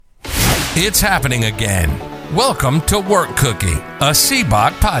It's happening again. Welcome to Work Cookie, a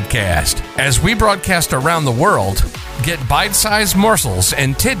CBOC podcast. As we broadcast around the world, get bite-sized morsels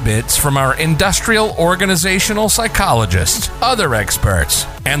and tidbits from our industrial organizational psychologists, other experts,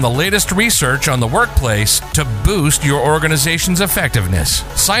 and the latest research on the workplace to boost your organization's effectiveness.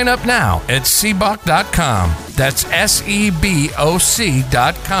 Sign up now at cboc.com. That's SEBOC.com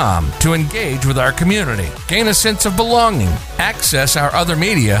to engage with our community, gain a sense of belonging, access our other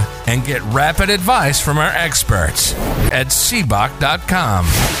media, and get rapid advice from our experts at cboc.com.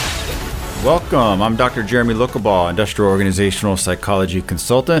 Welcome. I'm Dr. Jeremy Lokabaugh, Industrial Organizational Psychology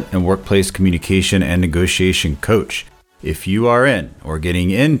Consultant and Workplace Communication and Negotiation Coach. If you are in or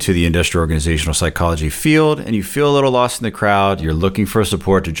getting into the industrial organizational psychology field and you feel a little lost in the crowd, you're looking for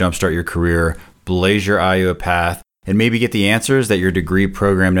support to jumpstart your career, blaze your IO path, and maybe get the answers that your degree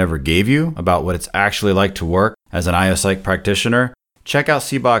program never gave you about what it's actually like to work as an IO psych practitioner, check out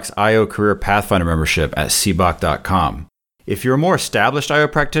CBOC's IO Career Pathfinder membership at cboc.com. If you're a more established IO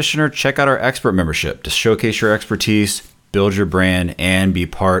practitioner, check out our expert membership to showcase your expertise, build your brand, and be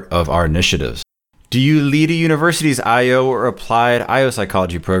part of our initiatives. Do you lead a university's IO or applied IO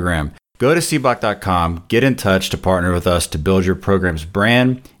psychology program? Go to cboc.com, get in touch to partner with us to build your program's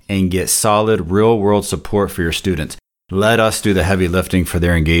brand and get solid real-world support for your students. Let us do the heavy lifting for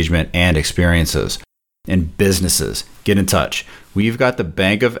their engagement and experiences. And businesses, get in touch. We've got the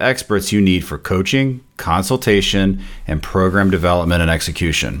bank of experts you need for coaching, consultation, and program development and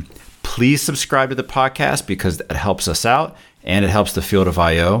execution. Please subscribe to the podcast because that helps us out and it helps the field of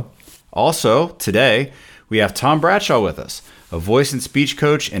IO. Also, today, we have Tom Bradshaw with us, a voice and speech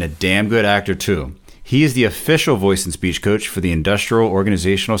coach and a damn good actor too. He is the official voice and speech coach for the industrial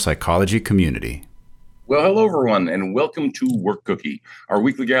organizational psychology community. Well, hello, everyone, and welcome to Work Cookie, our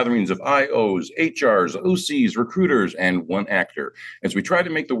weekly gatherings of IOs, HRs, OCs, recruiters, and one actor, as we try to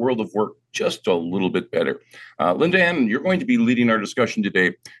make the world of work just a little bit better. Linda Ann, you're going to be leading our discussion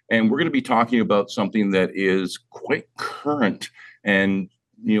today, and we're going to be talking about something that is quite current. And,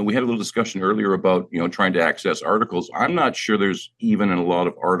 we had a little discussion earlier about, trying to access articles. I'm not sure there's even a lot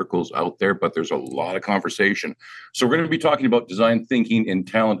of articles out there, but there's a lot of conversation. So we're going to be talking about design thinking in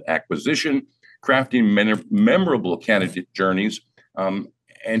talent acquisition, crafting memorable candidate journeys.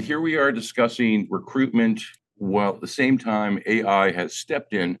 And here we are discussing recruitment while at the same time AI has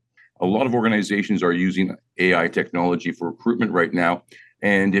stepped in. A lot of organizations are using AI technology for recruitment right now.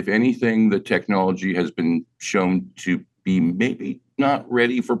 And if anything, the technology has been shown to be maybe not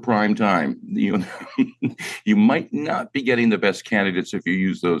ready for prime time. You might not be getting the best candidates if you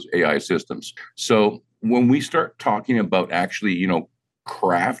use those AI systems. So when we start talking about actually,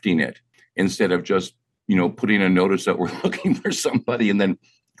 crafting it, instead of just, putting a notice that we're looking for somebody and then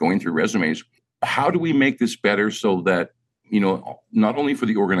going through resumes, how do we make this better so that, not only for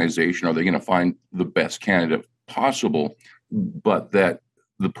the organization are they going to find the best candidate possible, but that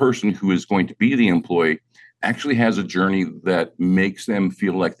the person who is going to be the employee actually has a journey that makes them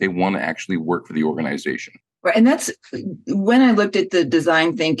feel like they want to actually work for the organization. Right. And that's when I looked at the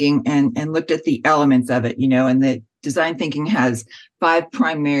design thinking and looked at the elements of it, and the design thinking has 5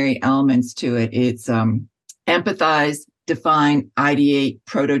 primary elements to it. It's empathize, define, ideate,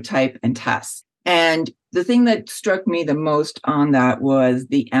 prototype, and test. And the thing that struck me the most on that was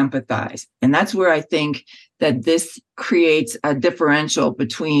the empathize. And that's where I think that this creates a differential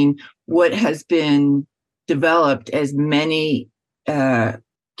between what has been developed as many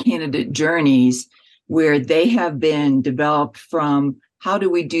candidate journeys where they have been developed from how do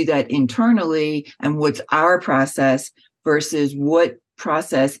we do that internally and what's our process versus what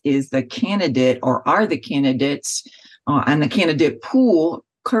process is the candidate or are the candidates and the candidate pool,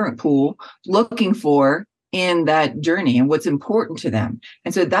 current pool, looking for in that journey and what's important to them.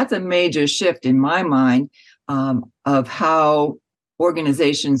 And so that's a major shift in my mind of how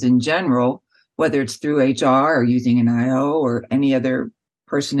organizations in general, whether it's through HR or using an IO or any other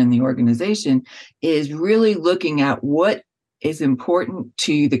person in the organization, is really looking at what is important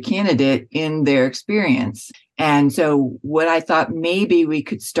to the candidate in their experience. And so what I thought maybe we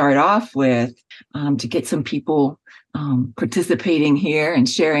could start off with to get some people participating here and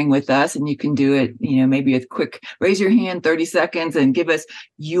sharing with us, and you can do it, maybe a quick raise your hand, 30 seconds, and give us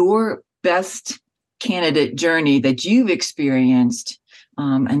your best candidate journey that you've experienced.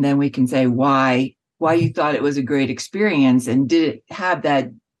 And then we can say why you thought it was a great experience, and did it have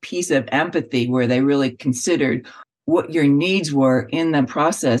that piece of empathy where they really considered what your needs were in the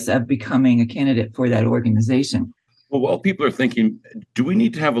process of becoming a candidate for that organization. Well, while people are thinking, do we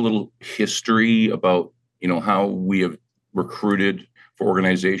need to have a little history about, how we have recruited for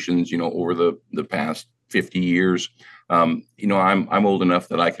organizations, over the past 50 years. I'm old enough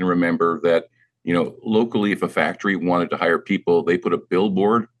that I can remember that, locally, if a factory wanted to hire people, they put a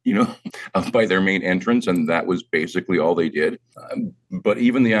billboard, up by their main entrance, and that was basically all they did. But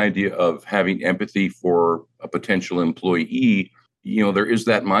even the idea of having empathy for a potential employee, there is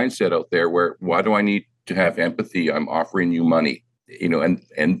that mindset out there where, why do I need to have empathy? I'm offering you money,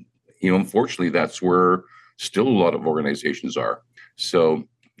 and unfortunately, that's where still a lot of organizations are. So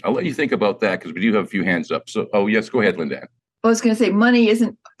I'll let you think about that, because we do have a few hands up. So, yes, go ahead, Linda. I was going to say, money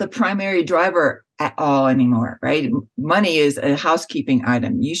isn't the primary driver at all anymore, right? Money is a housekeeping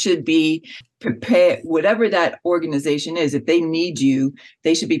item. You should be prepared, whatever that organization is. If they need you,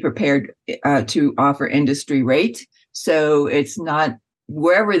 they should be prepared to offer industry rate. So it's not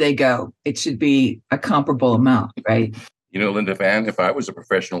wherever they go, it should be a comparable amount, right? Linda Van, if I was a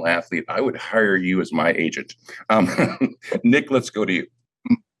professional athlete, I would hire you as my agent. Nick, let's go to you.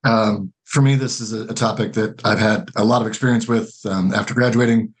 For me, this is a topic that I've had a lot of experience with after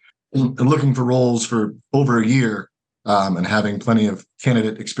graduating and looking for roles for over a year and having plenty of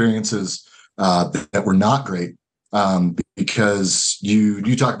candidate experiences that were not great because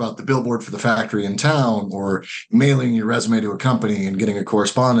you talk about the billboard for the factory in town or mailing your resume to a company and getting a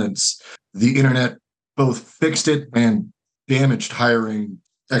correspondence. The internet both fixed it and damaged hiring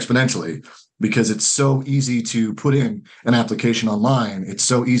exponentially, because it's so easy to put in an application online. It's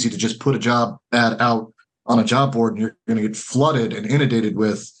so easy to just put a job ad out on a job board, and you're going to get flooded and inundated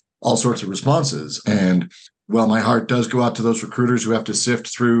with all sorts of responses. And well, my heart does go out to those recruiters who have to sift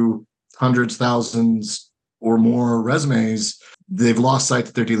through hundreds, thousands, or more resumes. They've lost sight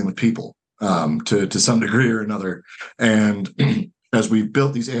that they're dealing with people to some degree or another. And as we've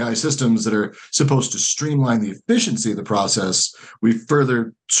built these AI systems that are supposed to streamline the efficiency of the process, we've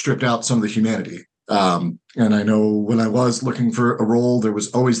further stripped out some of the humanity. And I know when I was looking for a role, there was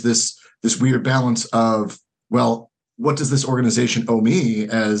always this weird balance of, well, what does this organization owe me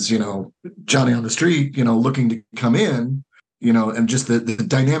as, Johnny on the street, looking to come in, and just the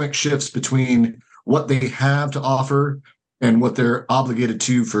dynamic shifts between what they have to offer and what they're obligated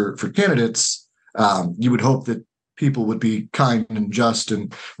to for candidates. You would hope that people would be kind and just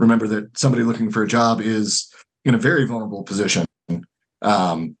and remember that somebody looking for a job is in a very vulnerable position.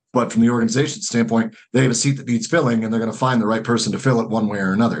 But from the organization standpoint, they have a seat that needs filling, and they're going to find the right person to fill it one way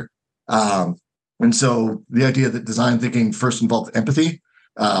or another. And so the idea that design thinking first involved empathy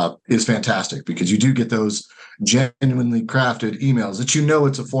is fantastic, because you do get those genuinely crafted emails that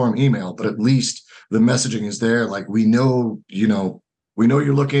it's a form email, but at least the messaging is there. Like, we know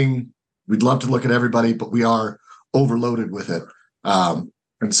you're looking. We'd love to look at everybody, but we are overloaded with it.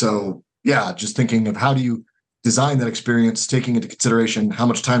 And so, just thinking of how do you design that experience, taking into consideration how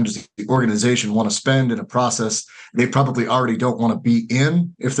much time does the organization want to spend in a process they probably already don't want to be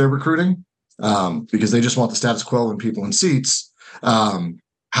in if they're recruiting, because they just want the status quo and people in seats.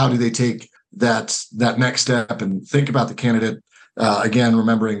 How do they take that next step and think about the candidate? Again,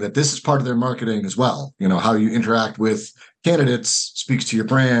 remembering that this is part of their marketing as well. How you interact with candidates speaks to your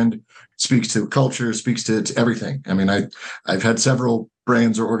brand, speaks to culture, speaks to everything. I mean, I've had several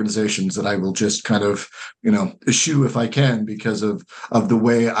brands or organizations that I will just kind of, eschew if I can, because of the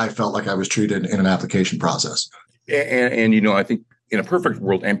way I felt like I was treated in an application process. And I think in a perfect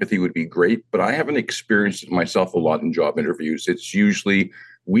world, empathy would be great, but I haven't experienced it myself a lot in job interviews. It's usually,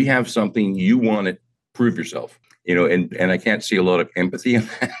 we have something, you want it, prove yourself, and I can't see a lot of empathy in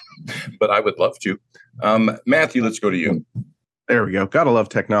that, but I would love to. Matthew, let's go to you. There we go. Gotta love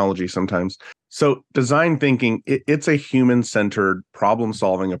technology sometimes. So design thinking, it's a human-centered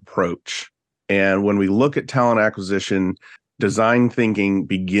problem-solving approach. And when we look at talent acquisition, design thinking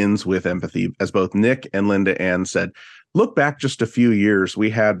begins with empathy. As both Nick and Linda Ann said, look back just a few years, we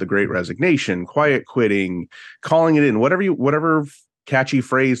had the Great Resignation, quiet quitting, calling it in, whatever catchy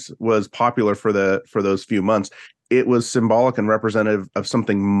phrase was popular for those few months. It was symbolic and representative of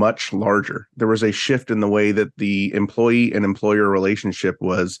something much larger. There was a shift in the way that the employee and employer relationship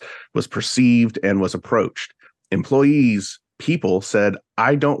was perceived and was approached. People said,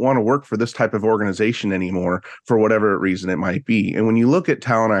 I don't want to work for this type of organization anymore for whatever reason it might be. And when you look at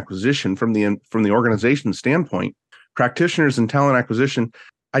talent acquisition from the organization standpoint, practitioners in talent acquisition,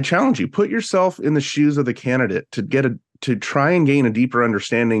 I challenge you, put yourself in the shoes of the candidate to try and gain a deeper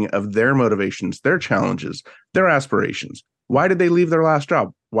understanding of their motivations, their challenges, their aspirations. Why did they leave their last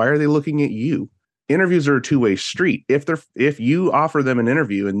job? Why are they looking at you? Interviews are a two-way street. If you offer them an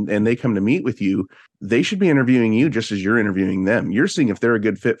interview and they come to meet with you, they should be interviewing you just as you're interviewing them. You're seeing if they're a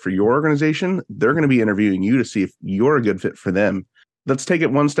good fit for your organization. They're going to be interviewing you to see if you're a good fit for them. Let's take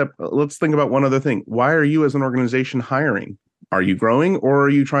it one step. Let's think about one other thing. Why are you as an organization hiring? Are you growing, or are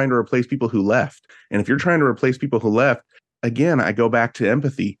you trying to replace people who left? And if you're trying to replace people who left, again, I go back to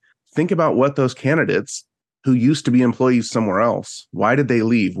empathy. Think about what those candidates who used to be employees somewhere else, why did they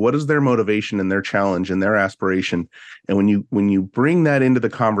leave? What is their motivation and their challenge and their aspiration? And when you bring that into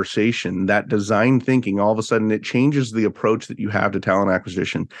the conversation, that design thinking, all of a sudden it changes the approach that you have to talent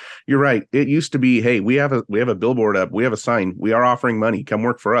acquisition. You're right. It used to be, hey, we have a billboard up, we have a sign, we are offering money, come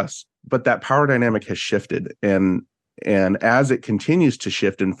work for us. But that power dynamic has shifted. And as it continues to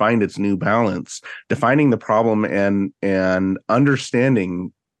shift and find its new balance, defining the problem and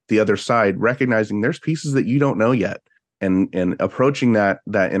understanding the other side, recognizing there's pieces that you don't know yet, and approaching that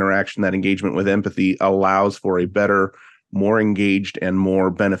interaction, that engagement with empathy allows for a better, more engaged, and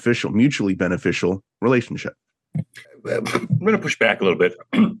more beneficial, mutually beneficial relationship. I'm going to push back a little bit,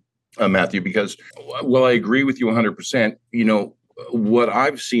 Matthew, because while I agree with you 100%, what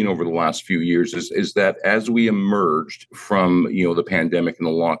I've seen over the last few years is that as we emerged from the pandemic and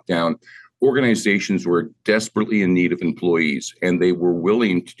the lockdown, organizations were desperately in need of employees, and they were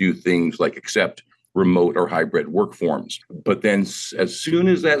willing to do things like accept remote or hybrid work forms. But then as soon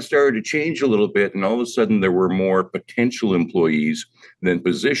as that started to change a little bit, and all of a sudden there were more potential employees than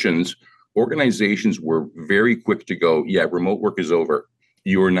positions, organizations were very quick to go, yeah, remote work is over.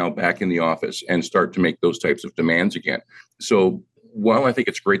 You are now back in the office, and start to make those types of demands again. So while I think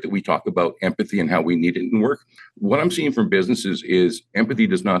it's great that we talk about empathy and how we need it in work, what I'm seeing from businesses is empathy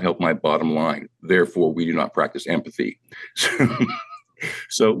does not help my bottom line. Therefore, we do not practice empathy.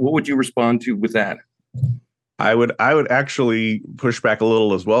 So what would you respond to with that? I would actually push back a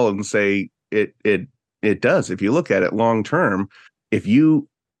little as well and say it does. If you look at it long term,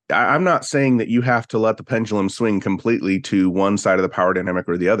 I'm not saying that you have to let the pendulum swing completely to one side of the power dynamic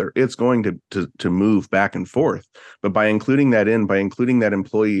or the other. It's going to move back and forth. But by including that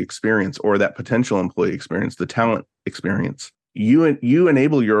employee experience, or that potential employee experience, the talent experience, you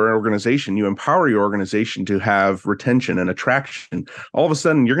enable your organization, you empower your organization to have retention and attraction. All of a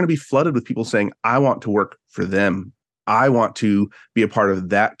sudden, you're going to be flooded with people saying, I want to work for them. I want to be a part of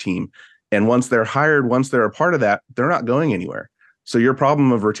that team. And once they're hired, once they're a part of that, they're not going anywhere. So your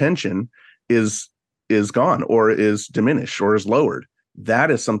problem of retention is gone, or is diminished, or is lowered.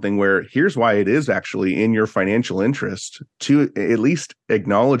 That is something where here's why it is actually in your financial interest to at least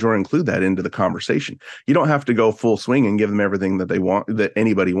acknowledge or include that into the conversation. You don't have to go full swing and give them everything that they want, that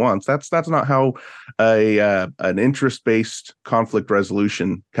anybody wants. That's not how an interest-based conflict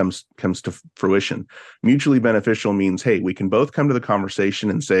resolution comes to fruition. Mutually beneficial means, hey, we can both come to the conversation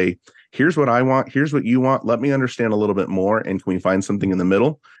and say, here's what I want, here's what you want. Let me understand a little bit more, and can we find something in the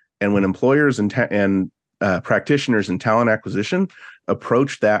middle? And when employers and practitioners in talent acquisition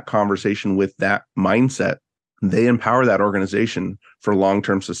approach that conversation with that mindset, they empower that organization for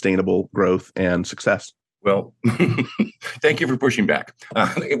long-term sustainable growth and success. Well, thank you for pushing back.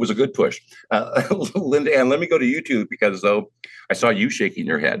 It was a good push. Linda Ann, let me go to you too, because though I saw you shaking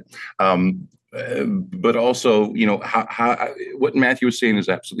your head. But also, how what Matthew was saying is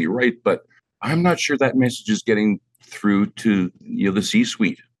absolutely right, but I'm not sure that message is getting through to the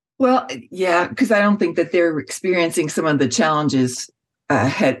C-suite. Well, yeah, because I don't think that they're experiencing some of the challenges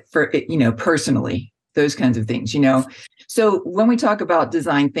personally, those kinds of things, So when we talk about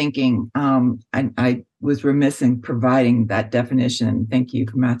design thinking, I was remiss in providing that definition. Thank you,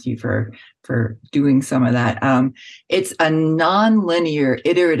 Matthew, for doing some of that. It's a non-linear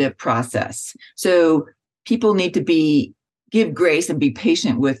iterative process. So people need to give grace and be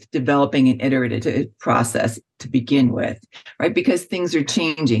patient with developing an iterative process to begin with, right? Because things are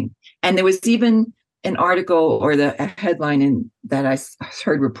changing. And there was even an article or a headline that I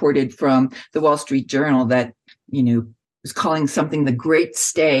heard reported from the Wall Street Journal that, was calling something the Great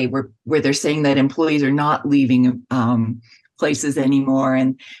Stay, where they're saying that employees are not leaving places anymore.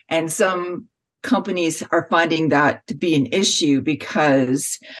 And some companies are finding that to be an issue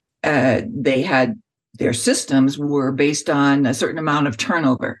because their systems were based on a certain amount of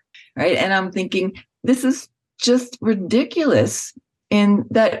turnover, right? And I'm thinking, this is just ridiculous in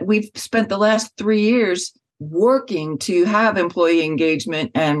that we've spent the last 3 years working to have employee engagement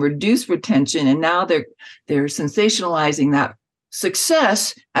and reduce retention. And now they're sensationalizing that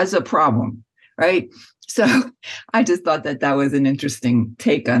success as a problem, right? So I just thought that was an interesting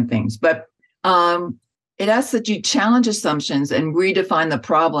take on things. But it asks that you challenge assumptions and redefine the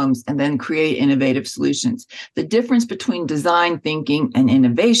problems and then create innovative solutions. The difference between design thinking and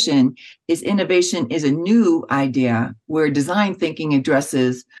innovation is a new idea, where design thinking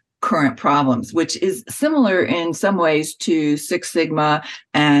addresses current problems, which is similar in some ways to Six Sigma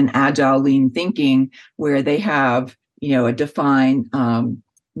and Agile Lean thinking, where they have, a defined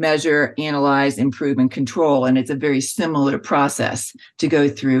measure, analyze, improve, and control. And it's a very similar process to go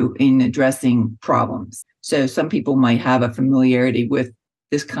through in addressing problems. So some people might have a familiarity with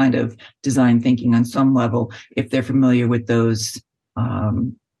this kind of design thinking on some level if they're familiar with those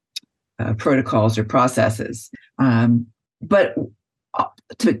protocols or processes. But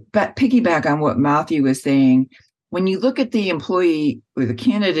to piggyback on what Matthew was saying, when you look at the employee or the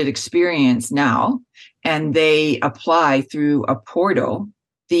candidate experience now, and they apply through a portal,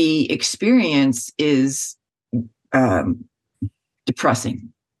 the experience is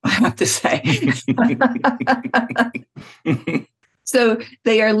depressing, I have to say. So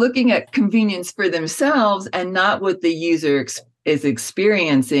they are looking at convenience for themselves and not what the user is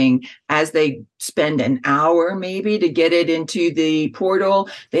experiencing as they spend an hour maybe to get it into the portal.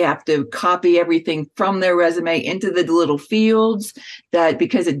 They have to copy everything from their resume into the little fields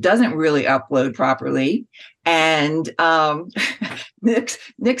because it doesn't really upload properly. And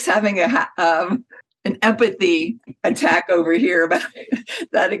Nick's having an empathy attack over here about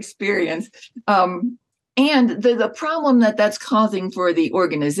that experience. And the problem that's causing for the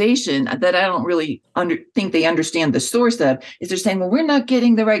organization that I don't really think they understand the source of is they're saying, well, we're not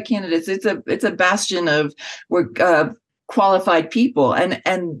getting the right candidates. It's a bastion of qualified people.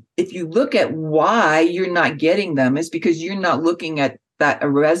 And if you look at why you're not getting them, it's because you're not looking at a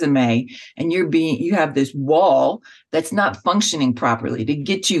resume and you have this wall that's not functioning properly to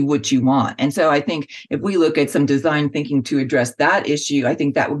get you what you want. And so I think if we look at some design thinking to address that issue, I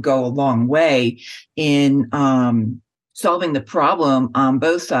think that would go a long way in solving the problem on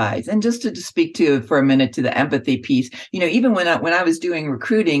both sides. And just to speak to for a minute to the empathy piece, even when I was doing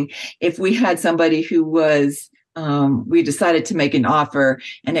recruiting, if we had somebody who was we decided to make an offer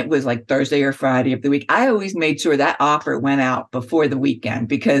and it was like Thursday or Friday of the week, I always made sure that offer went out before the weekend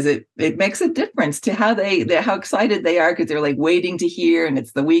because it makes a difference to how excited they are because they're like waiting to hear and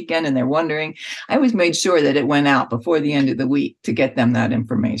it's the weekend and they're wondering. I always made sure that it went out before the end of the week to get them that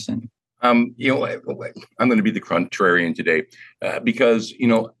information. I'm going to be the contrarian today because,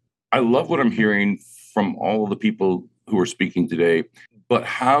 I love what I'm hearing from all of the people who are speaking today. But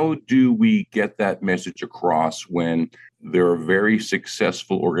how do we get that message across when there are very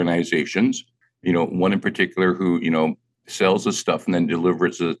successful organizations, one in particular who, sells us stuff and then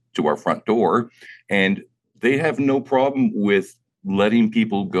delivers it to our front door, and they have no problem with letting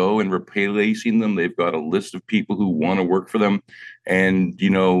people go and replacing them. They've got a list of people who want to work for them. And,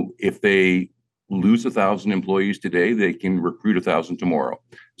 if they lose 1,000 employees today, they can recruit 1,000 tomorrow.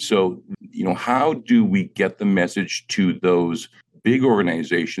 So, how do we get the message to those big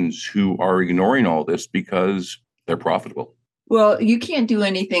organizations who are ignoring all this because they're profitable? Well, you can't do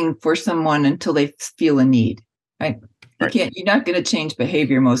anything for someone until they feel a need, right? You're not going to change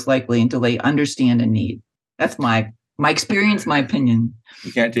behavior most likely until they understand a need. That's my experience, my opinion.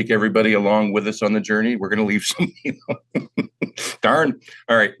 You can't take everybody along with us on the journey. We're going to leave some. Darn.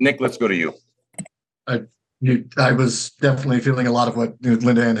 All right, Nick, let's go to you. I was definitely feeling a lot of what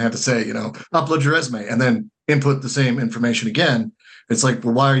Linda Ann had to say, upload your resume and then input the same information again. It's like,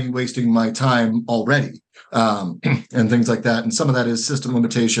 well, why are you wasting my time already? And things like that. And some of that is system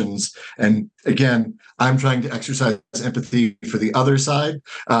limitations. And again, I'm trying to exercise empathy for the other side.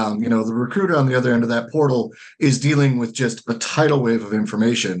 The recruiter on the other end of that portal is dealing with just a tidal wave of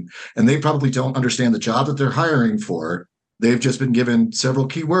information, and they probably don't understand the job that they're hiring for. They've just been given several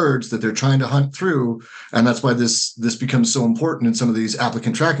keywords that they're trying to hunt through. And that's why this becomes so important in some of these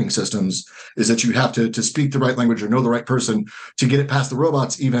applicant tracking systems, is that you have to speak the right language or know the right person to get it past the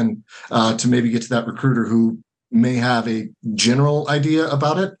robots, even to maybe get to that recruiter who may have a general idea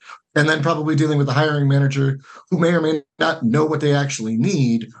about it. And then probably dealing with the hiring manager who may or may not know what they actually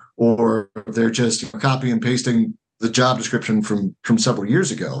need, or they're just copy and pasting the job description from several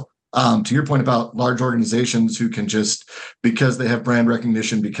years ago. To your point about large organizations who can just, because they have brand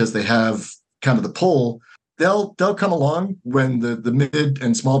recognition, because they have kind of the pull, they'll come along when the mid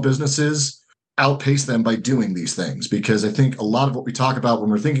and small businesses outpace them by doing these things. Because I think a lot of what we talk about when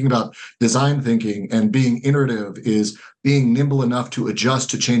we're thinking about design thinking and being iterative is being nimble enough to adjust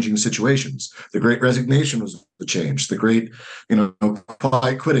to changing situations. The Great Resignation was the change. The Great,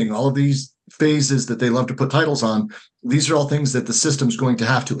 quiet quitting, all of these phases that they love to put titles on, these are all things that the system's going to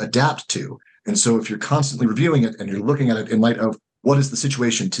have to adapt to. And so if you're constantly reviewing it and you're looking at it in light of what is the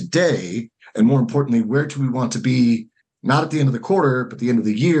situation today, and more importantly, where do we want to be, not at the end of the quarter, but the end of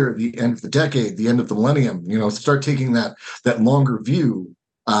the year, the end of the decade, the end of the millennium, start taking that longer view,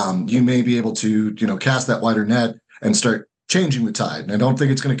 you may be able to, cast that wider net and start changing the tide. And I don't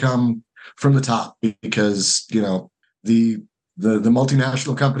think it's going to come from the top because, the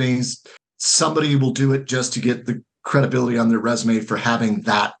multinational companies, somebody will do it just to get credibility on their resume for having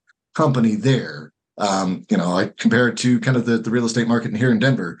that company there. I compare it to kind of the real estate market here in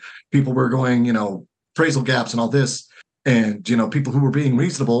Denver. People were going, appraisal gaps and all this, and people who were being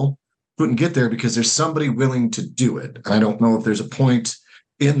reasonable couldn't get there because there's somebody willing to do it. And I don't know if there's a point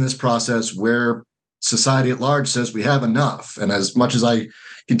in this process where society at large says we have enough. And as much as I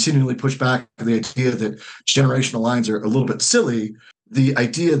continually push back the idea that generational lines are a little bit silly, the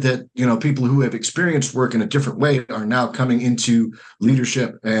idea that people who have experienced work in a different way are now coming into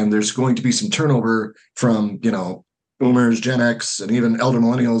leadership, and there's going to be some turnover from boomers, Gen X, and even elder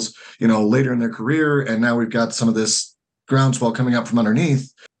millennials later in their career, and now we've got some of this groundswell coming up from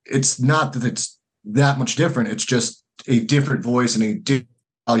underneath. It's not that it's that much different. It's just a different voice and a different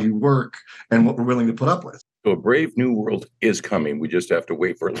how you work and what we're willing to put up with. So a brave new world is coming. We just have to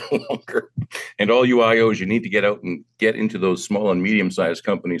wait for a little longer. And all you IOs, you need to get out and get into those small and medium-sized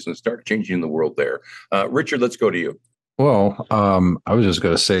companies and start changing the world there. Richard, let's go to you. Well, I was just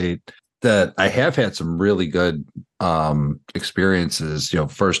going to say that I have had some really good experiences,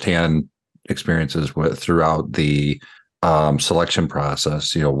 firsthand experiences throughout the selection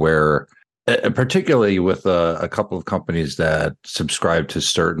process, where particularly with a couple of companies that subscribe to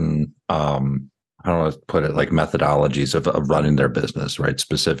certain I don't know how to put it, like methodologies of running their business, right?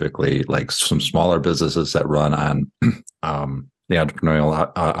 Specifically, like some smaller businesses that run on the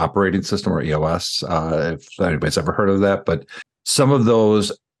entrepreneurial operating system, or EOS, if anybody's ever heard of that. But some of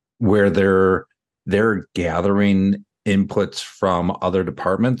those where they're gathering inputs from other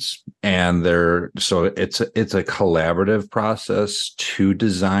departments, and so it's a collaborative process to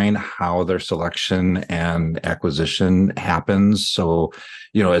design how their selection and acquisition happens. So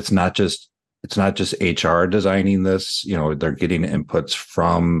it's not just HR designing this, they're getting inputs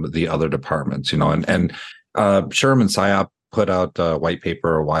from the other departments, and Sherman Psyop put out a white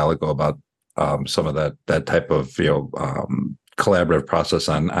paper a while ago about some of that type of, collaborative process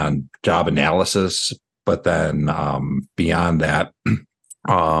on job analysis. But then beyond that,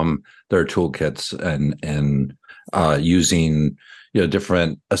 there are toolkits and using,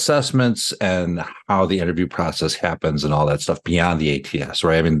 different assessments and how the interview process happens and all that stuff beyond the ATS,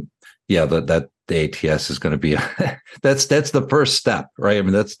 right? I mean, yeah, that the ATS is going to be that's the first step, right? I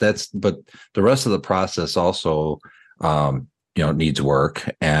mean, but the rest of the process also, needs work,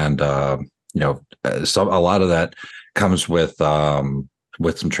 and a lot of that comes with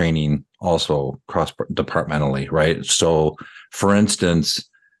some training also cross departmentally, right? So, for instance,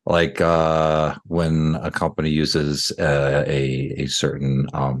 like when a company uses a certain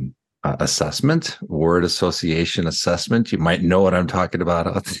assessment, word association assessment, you might know what I'm talking about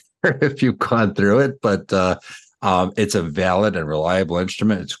out there if you've gone through it, but it's a valid and reliable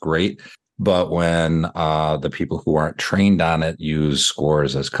instrument. It's great. But when the people who aren't trained on it use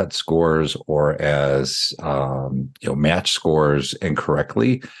scores as cut scores or as match scores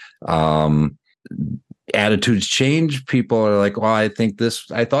incorrectly, attitudes change. People are like, well, I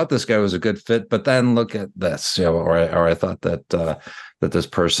thought this guy was a good fit, but then look at this, or I thought that that this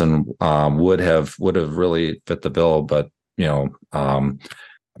person would have really fit the bill, but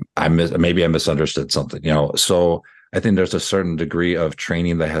I misunderstood something, so I think there's a certain degree of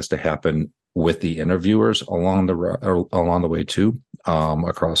training that has to happen with the interviewers along the way too,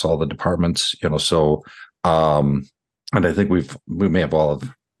 across all the departments, so and I think we may have all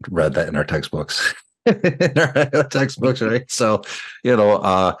read that in our textbooks. Right? So,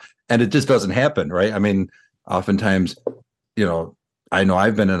 and it just doesn't happen, right? I mean, oftentimes, I know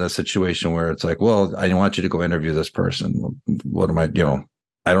I've been in a situation where it's like, well, I want you to go interview this person. What am I,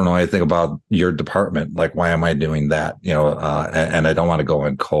 I don't know anything about your department. Like, why am I doing that? And I don't want to go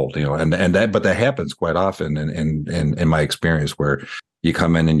in cold, but that happens quite often in my experience, where you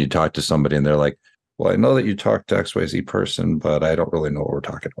come in and you talk to somebody and they're like, well, I know that you talked to XYZ person, but I don't really know what we're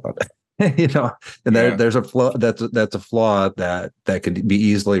talking about. There's a flaw. That's a flaw that could be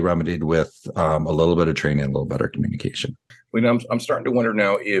easily remedied with a little bit of training and a little better communication. I'm starting to wonder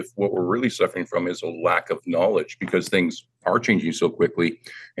now if what we're really suffering from is a lack of knowledge, because things are changing so quickly.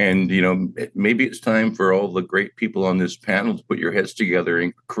 And, maybe it's time for all the great people on this panel to put your heads together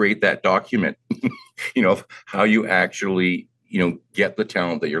and create that document, how you actually, get the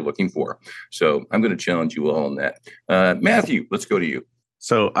talent that you're looking for. So I'm going to challenge you all on that. Matthew, let's go to you.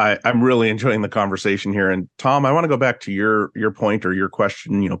 So I'm really enjoying the conversation here. And Tom, I want to go back to your point or your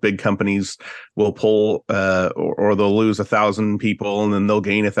question. Big companies will pull or they'll lose 1,000 people and then they'll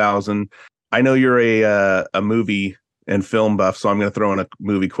gain 1,000. I know you're a movie and film buff, so I'm going to throw in a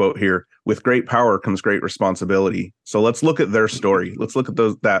movie quote here. with great power comes great responsibility. So let's look at their story. Let's look at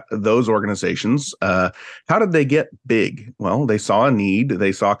those organizations. How did they get big? Well, they saw a need.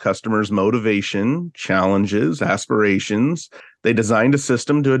 They saw customers' motivation, challenges, aspirations. They designed a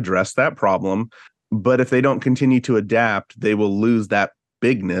system to address that problem. But if they don't continue to adapt, they will lose that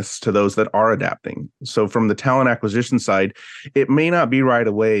bigness to those that are adapting. So from the talent acquisition side, it may not be right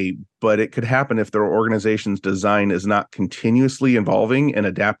away, but it could happen if their organization's design is not continuously evolving and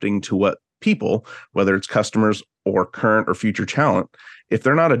adapting to what people, whether it's customers or current or future talent, if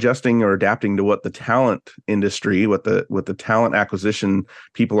they're not adjusting or adapting to what the talent industry, what the talent acquisition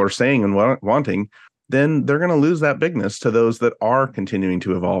people are saying and wanting, then they're going to lose that bigness to those that are continuing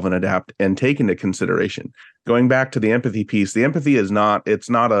to evolve and adapt and take into consideration. Going back to the empathy piece, the empathy is not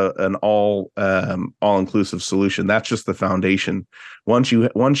an all-inclusive solution. That's just the foundation. Once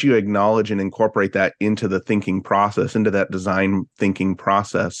you acknowledge and incorporate that into the thinking process, into that design thinking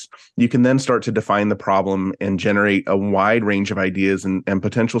process, you can then start to define the problem and generate a wide range of ideas and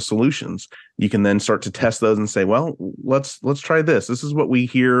potential solutions. You can then start to test those and say, well, let's try this. This is what we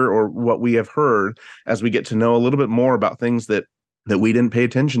hear or what we have heard as we get to know a little bit more about things that we didn't pay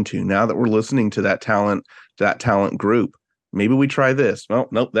attention to. Now that we're listening to that talent group, maybe we try this. Well,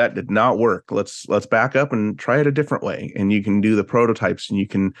 nope, that did not work. Let's back up and try it a different way. And you can do the prototypes and you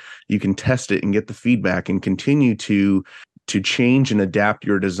can test it and get the feedback and continue to change and adapt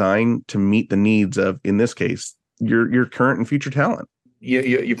your design to meet the needs of, in this case, your current and future talent.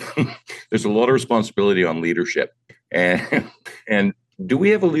 Yeah, there's a lot of responsibility on leadership. And do we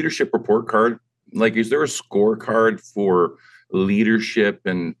have a leadership report card? Like, is there a scorecard for leadership?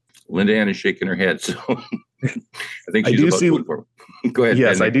 And Linda Ann is shaking her head. So I think she's Go ahead.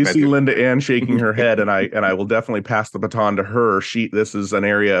 Yes, I do see Linda Ann shaking her head, and I will definitely pass the baton to her. This is an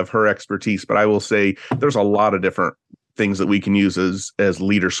area of her expertise, but I will say there's a lot of different things that we can use as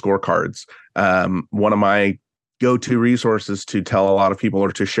leader scorecards. One of my go-to resources to tell a lot of people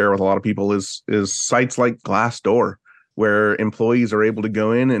or to share with a lot of people is sites like Glassdoor, where employees are able to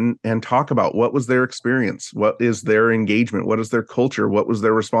go in and talk about what was their experience, what is their engagement, what is their culture, what was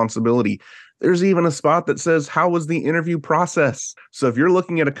their responsibility. There's even a spot that says, how was the interview process? So if you're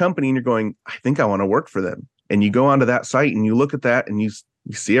looking at a company and you're going, I think I want to work for them, and you go onto that site and you look at that and you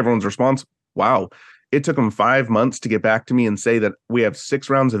see everyone's response, wow, it took them 5 months to get back to me and say that we have 6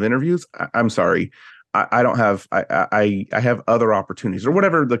 rounds of interviews. I'm sorry. I don't have, I have other opportunities or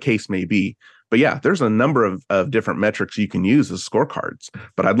whatever the case may be. But yeah, there's a number of different metrics you can use as scorecards.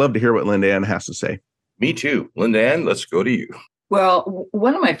 But I'd love to hear what Linda Ann has to say. Me too. Linda Ann, let's go to you. Well,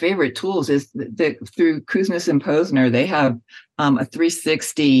 one of my favorite tools is that through Kuznis and Posner, they have a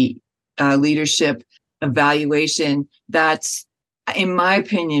 360 leadership evaluation that's, in my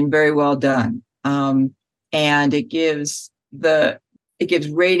opinion, very well done. And it gives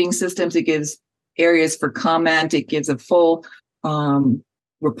rating systems, it gives areas for comment, it gives a full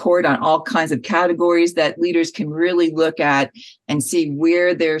report on all kinds of categories that leaders can really look at and see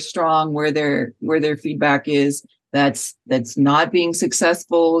where they're strong, where their feedback is that's not being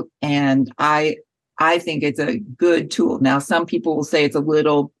successful. And I think it's a good tool. Now, some people will say it's a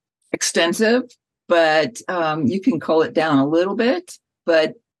little extensive, but you can cull it down a little bit.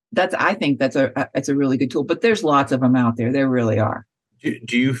 But I think it's a really good tool. But there's lots of them out there. There really are.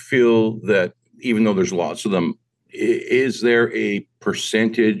 Do you feel that even though there's lots of them, is there a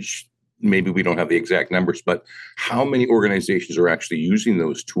percentage, maybe we don't have the exact numbers, but how many organizations are actually using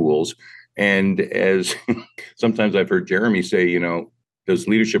those tools? And as sometimes I've heard Jeremy say, does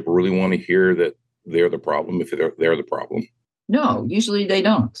leadership really want to hear that they're the problem if they're the problem? No, usually they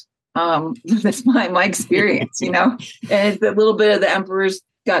don't. That's my experience, and it's a little bit of the emperor's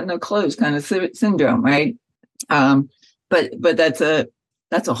got no clothes kind of syndrome, right? But that's a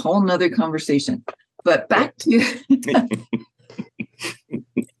whole nother conversation. But back to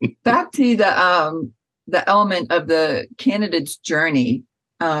the element of the candidate's journey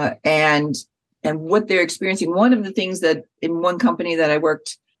and what they're experiencing. One of the things that in one company that I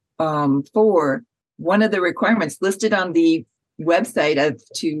worked for, one of the requirements listed on the website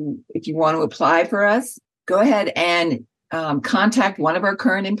if you want to apply for us, go ahead and contact one of our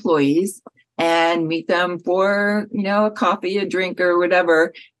current employees and meet them for, a coffee, a drink, or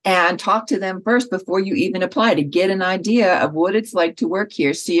whatever, and talk to them first before you even apply to get an idea of what it's like to work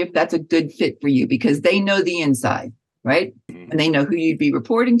here. See if that's a good fit for you, because they know the inside, right? And they know who you'd be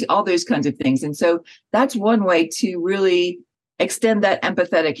reporting to, all those kinds of things. And so that's one way to really extend that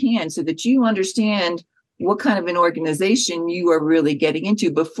empathetic hand so that you understand what kind of an organization you are really getting into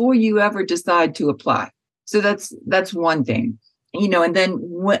before you ever decide to apply. So that's one thing, and then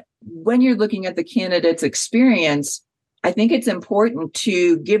when you're looking at the candidate's experience, I think it's important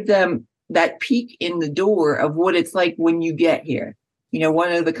to give them that peek in the door of what it's like when you get here.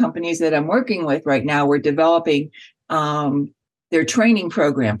 One of the companies that I'm working with right now, we're developing their training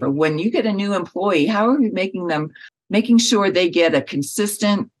program for when you get a new employee. How are we making sure they get a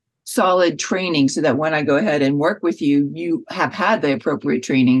consistent, solid training so that when I go ahead and work with you, you have had the appropriate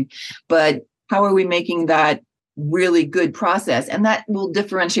training, but how are we making that really good process? And that will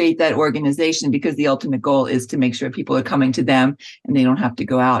differentiate that organization, because the ultimate goal is to make sure people are coming to them and they don't have to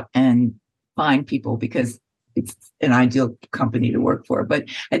go out and find people, because it's an ideal company to work for. But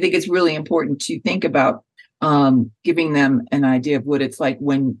I think it's really important to think about giving them an idea of what it's like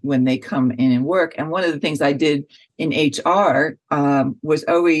when they come in and work. And one of the things I did in HR was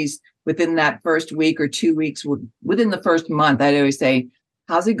always within that first week or 2 weeks, within the first month, I'd always say,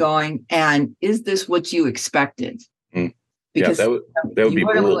 how's it going? And is this what you expected? Because that would be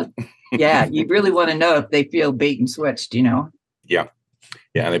bold. Yeah, you really want to know if they feel bait and switched, Yeah.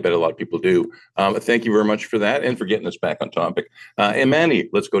 Yeah, and I bet a lot of people do. Thank you very much for that and for getting us back on topic. And Manny,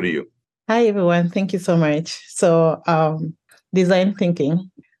 let's go to you. Hi, everyone. Thank you so much. So design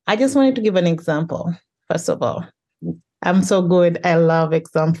thinking. I just wanted to give an example, first of all. I'm so good. I love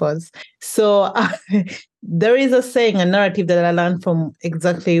examples. So there is a saying, a narrative that I learned from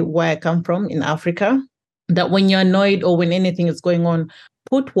exactly where I come from in Africa, that when you're annoyed or when anything is going on,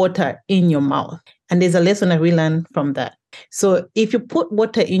 put water in your mouth. And there's a lesson I really learned from that. So if you put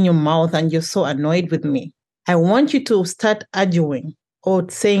water in your mouth and you're so annoyed with me, I want you to start arguing or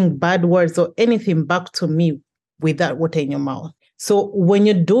saying bad words or anything back to me with that water in your mouth. So when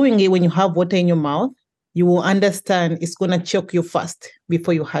you're doing it, when you have water in your mouth, you will understand it's going to choke you first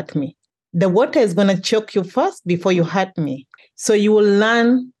before you hurt me. The water is going to choke you first before you hurt me. So you will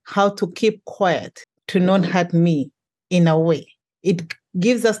learn how to keep quiet to not hurt me in a way. It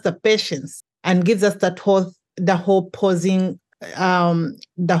gives us the patience and gives us the whole pausing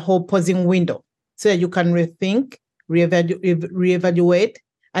window so that you can rethink, reevaluate,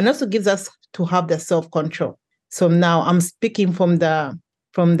 and also gives us to have the self-control. So now I'm speaking from the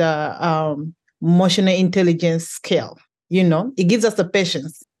emotional intelligence scale. It gives us the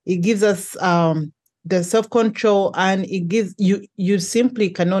patience. It gives us the self-control, and it gives you simply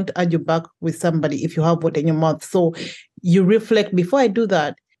cannot argue back with somebody if you have water in your mouth. So you reflect, before I do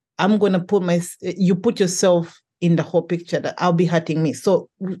that, I'm going to you put yourself in the whole picture that I'll be hurting me. So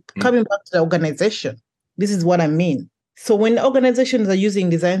coming back to the organization, this is what I mean. So when organizations are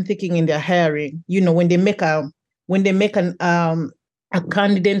using design thinking in their hiring, when they make a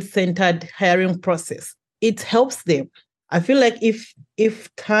candidate-centered hiring process, it helps them. I feel like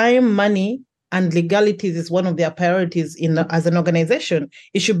if time, money, and legalities is one of their priorities as an organization,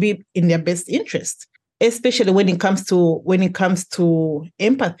 it should be in their best interest, especially when it comes to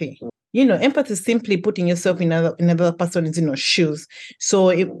empathy. Empathy is simply putting yourself in another person's shoes. So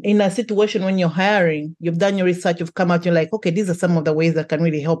in a situation when you're hiring, you've done your research, you've come out, you're like, okay, these are some of the ways that can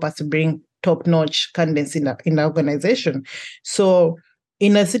really help us to bring top-notch candidates in the organization. So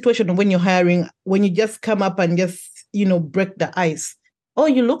in a situation when you're hiring, when you just come up and just, break the ice, oh,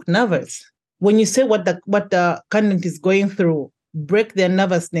 you look nervous. When you say what the candidate is going through, break their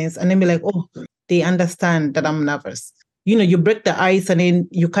nervousness and then be like, oh, they understand that I'm nervous. You break the ice, and then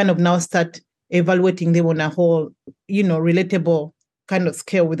you kind of now start evaluating them on a whole, relatable kind of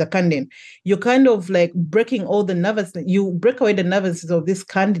scale with the candidate. You're kind of like breaking all the nervousness. You break away the nervousness of these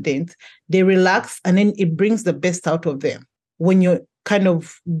candidates. They relax, and then it brings the best out of them when you're kind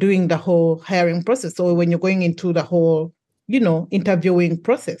of doing the whole hiring process, or when you're going into the whole, interviewing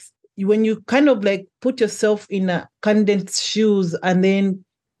process. When you kind of like put yourself in a candidate's shoes and then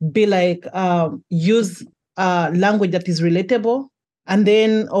be like, use language that is relatable, and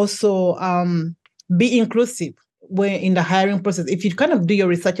then also be inclusive when in the hiring process. If you kind of do your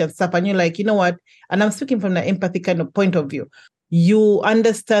research and stuff, and you're like, you know what, and I'm speaking from the empathy kind of point of view, you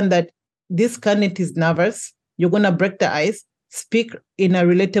understand that this candidate is nervous. You're gonna break the ice, speak in a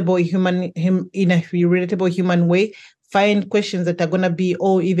relatable human way, find questions that are gonna be,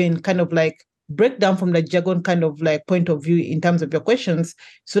 or even kind of like break down from the jargon kind of like point of view in terms of your questions,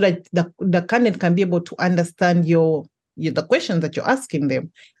 so that the candidate can be able to understand the questions that you're asking them.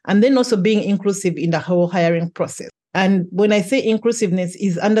 And then also being inclusive in the whole hiring process. And when I say inclusiveness,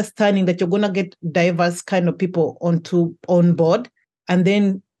 is understanding that you're going to get diverse kind of people on board, and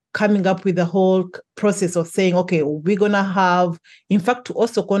then coming up with the whole process of saying, okay, we're going to have, in fact, to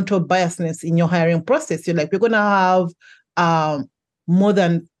also control biasness in your hiring process. You're like, we're going to have more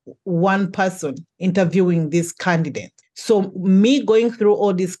than one person interviewing this candidate. So me going through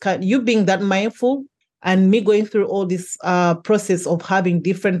all this, you being that mindful, and me going through all this process of having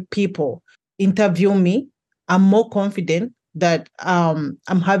different people interview me, I'm more confident that I'm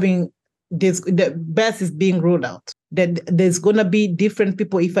having the bias is being ruled out. That there's going to be different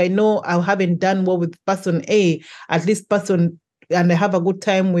people. If I know I haven't done well with person A, at least person, and I have a good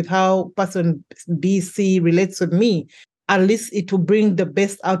time with how person B, C relates with me, at least it will bring the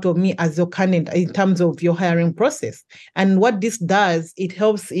best out of me as your candidate in terms of your hiring process. And what this does, it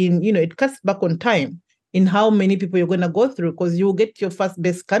helps in, it cuts back on time in how many people you're going to go through, because you will get your first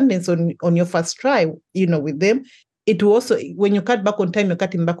best candidates on your first try, with them. It will also, when you cut back on time, you're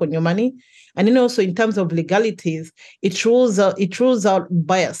cutting back on your money. And then also in terms of legalities, it rules out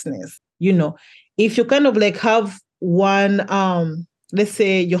biasness. If you kind of like have one, let's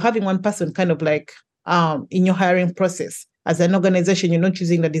say you're having one person kind of like in your hiring process. As an organization, you're not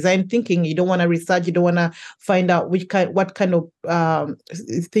choosing the design thinking. You don't want to research. You don't want to find out what kind of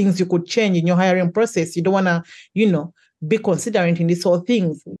things you could change in your hiring process. You don't want to, be considerate in these whole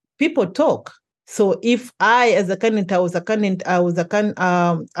things. People talk. So if I, as a candidate, I was an applicant,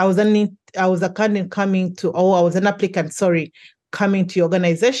 coming to your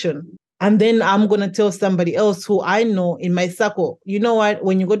organization, and then I'm going to tell somebody else who I know in my circle, you know what,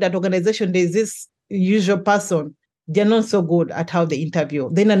 when you go to that organization, there's this usual person. They're not so good at how they interview.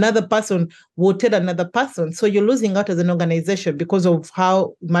 Then another person will tell another person. So you're losing out as an organization because of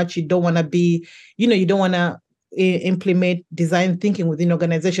how much you don't want to be, you don't want to implement design thinking within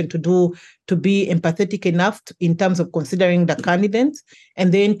organization to be empathetic enough in terms of considering the candidates,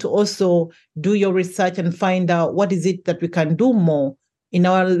 and then to also do your research and find out what is it that we can do more in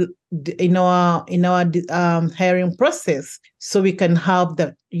our hiring process, so we can have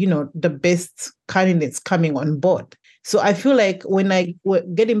the best candidates coming on board. So I feel like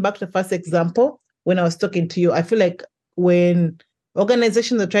getting back to the first example, when I was talking to you, I feel like when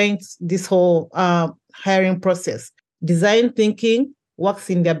organizations are trying this whole hiring process, design thinking works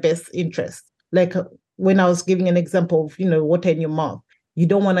in their best interest. Like when I was giving an example of, water in your mouth, you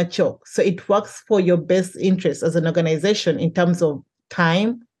don't want to choke. So it works for your best interest as an organization in terms of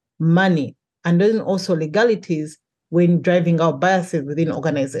time, money, and then also legalities when driving out biases within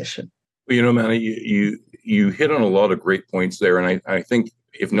organization. Well, Manny, you hit on a lot of great points there. And I think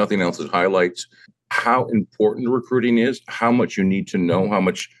if nothing else, it highlights how important recruiting is, how much you need to know, how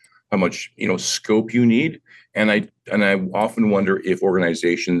much scope you need. And I often wonder if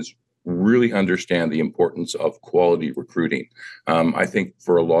organizations really understand the importance of quality recruiting. I think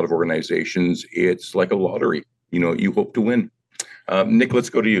for a lot of organizations, it's like a lottery. You hope to win. Nick, let's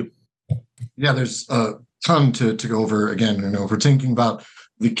go to you. Yeah, there's a ton to go over. Again, if we're thinking about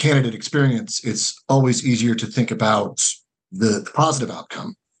the candidate experience, it's always easier to think about the positive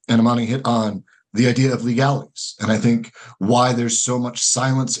outcome. And Amani hit on the idea of legalities. And I think why there's so much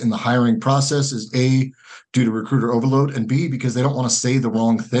silence in the hiring process is A, due to recruiter overload, and B, because they don't want to say the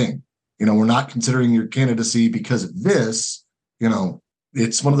wrong thing. We're not considering your candidacy because of this.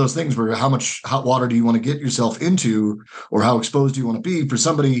 It's one of those things where how much hot water do you want to get yourself into, or how exposed do you want to be for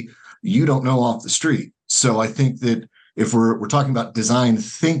somebody you don't know off the street? So I think that if we're talking about design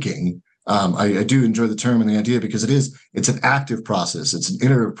thinking, I do enjoy the term and the idea, because it's an active process. It's an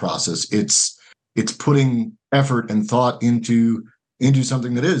iterative process. It's putting effort and thought into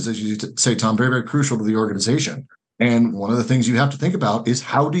something that is, as you say, Tom, very, very crucial to the organization. And one of the things you have to think about is,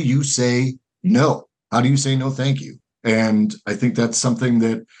 how do you say no? How do you say no, thank you? And I think that's something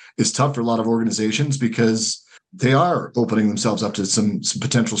that is tough for a lot of organizations, because they are opening themselves up to some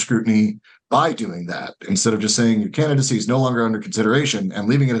potential scrutiny by doing that. Instead of just saying your candidacy is no longer under consideration and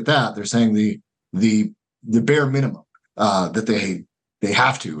leaving it at that, they're saying the bare minimum that they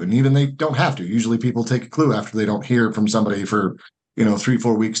have to, and even they don't have to. Usually people take a clue after they don't hear from somebody for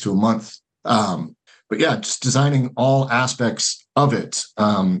 3-4 weeks to a month. But yeah, just designing all aspects of it.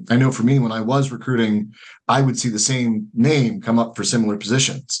 I know for me, when I was recruiting, I would see the same name come up for similar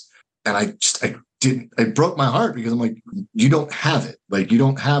positions, and it broke my heart, because I'm like, you don't have it. Like, you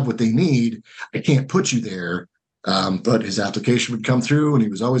don't have what they need. I can't put you there. But his application would come through, and he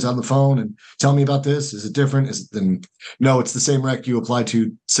was always on the phone and tell me about this. Is it different? No, it's the same rec you applied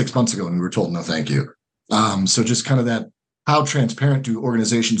to 6 months ago, and we were told no, thank you. So just kind of that, how transparent do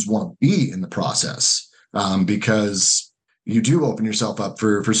organizations want to be in the process? Because you do open yourself up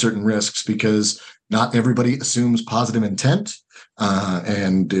for certain risks, because not everybody assumes positive intent.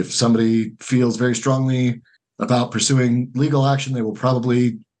 And if somebody feels very strongly about pursuing legal action, they will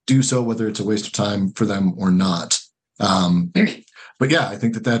probably do so, whether it's a waste of time for them or not. But yeah, I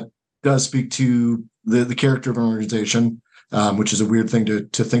think that does speak to the character of an organization, which is a weird thing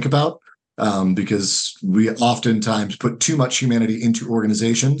to think about, because we oftentimes put too much humanity into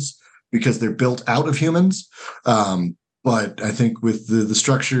organizations because they're built out of humans. But I think with the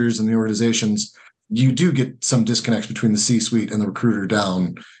structures and the organizations, you do get some disconnects between the C-suite and the recruiter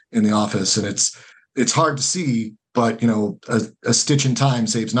down in the office, and it's hard to see, but a stitch in time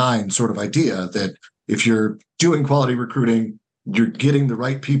saves nine sort of idea, that if you're doing quality recruiting, you're getting the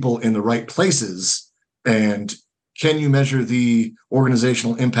right people in the right places. And can you measure the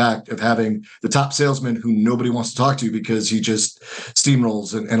organizational impact of having the top salesman who nobody wants to talk to because he just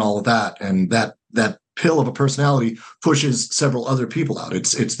steamrolls and all of that? And that pill of a personality pushes several other people out.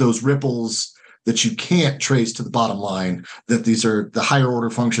 It's those ripples that you can't trace to the bottom line, that these are the higher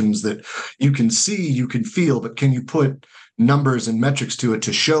order functions that you can see, you can feel, but can you put numbers and metrics to it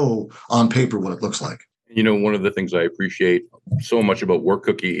to show on paper what it looks like? One of the things I appreciate so much about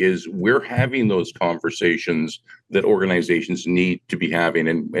WorkCookie is we're having those conversations that organizations need to be having,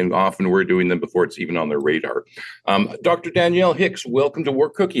 and often we're doing them before it's even on their radar. Dr. Danielle Hicks, welcome to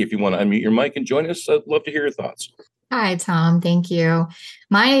WorkCookie. If you want to unmute your mic and join us, I'd love to hear your thoughts. Hi, Tom. Thank you.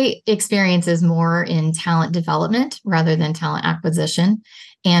 My experience is more in talent development rather than talent acquisition.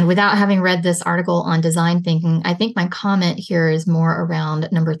 And without having read this article on design thinking, I think my comment here is more around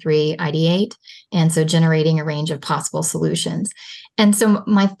number 3, ideate. And so generating a range of possible solutions. And so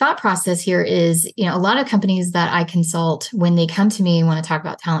my thought process here is, a lot of companies that I consult, when they come to me and want to talk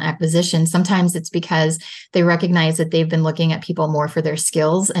about talent acquisition, sometimes it's because they recognize that they've been looking at people more for their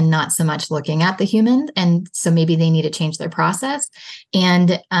skills and not so much looking at the human. And so maybe they need to change their process.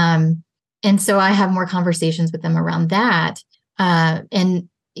 And so I have more conversations with them around that.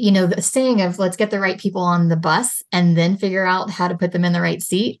 The saying of let's get the right people on the bus and then figure out how to put them in the right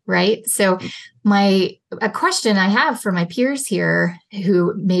seat, right? So a question I have for my peers here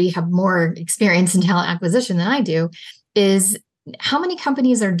who maybe have more experience in talent acquisition than I do is, how many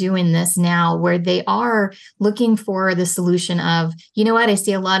companies are doing this now where they are looking for the solution of, I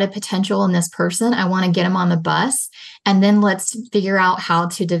see a lot of potential in this person. I want to get them on the bus. And then let's figure out how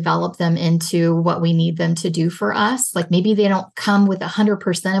to develop them into what we need them to do for us. Like maybe they don't come with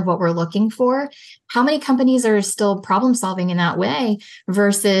 100% of what we're looking for. How many companies are still problem solving in that way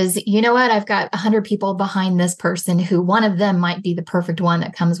versus, I've got 100 people behind this person who one of them might be the perfect one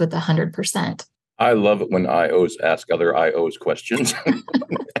that comes with 100%. I love it when IOs ask other IOs questions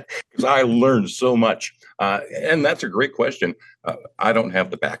because I learn so much. And that's a great question. I don't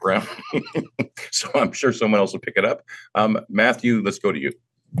have the background, so I'm sure someone else will pick it up. Matthew, let's go to you.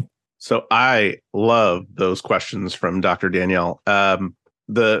 So I love those questions from Dr. Danielle. I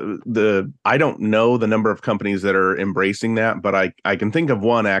don't know the number of companies that are embracing that, but I can think of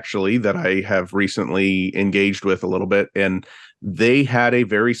one actually that I have recently engaged with a little bit, and they had a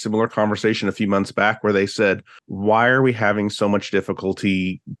very similar conversation a few months back where they said, why are we having so much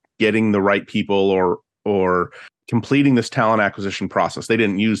difficulty getting the right people or completing this talent acquisition process? They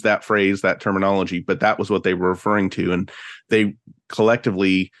didn't use that phrase, that terminology, but that was what they were referring to. And they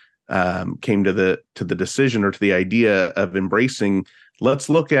collectively came to the decision or to the idea of embracing, let's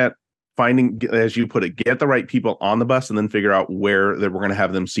look at finding, as you put it, get the right people on the bus and then figure out where that we're going to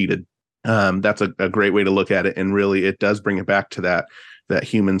have them seated. That's a great way to look at it, and really it does bring it back to that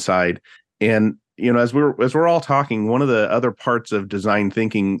human side. And as we're all talking, one of the other parts of design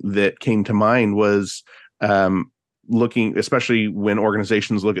thinking that came to mind was looking, especially when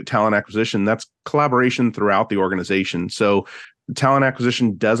organizations look at talent acquisition, that's collaboration throughout the organization. So talent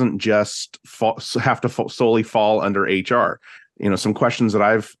acquisition doesn't just have to solely fall under HR. Some questions that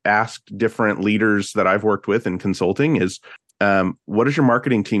I've asked different leaders that I've worked with in consulting is, what is your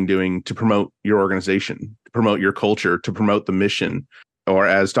marketing team doing to promote your organization, to promote your culture, to promote the mission, or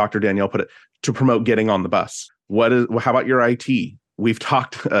as Dr. Danielle put it, to promote getting on the bus? How about your IT? We've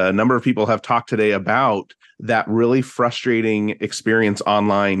talked, a number of people have talked today about that really frustrating experience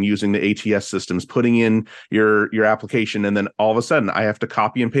online using the ATS systems, putting in your application, and then all of a sudden I have to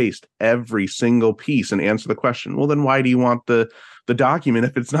copy and paste every single piece and answer the question. Well, then why do you want the document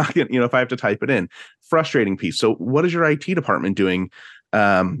if it's not, if I have to type it in? Frustrating piece. So what is your IT department doing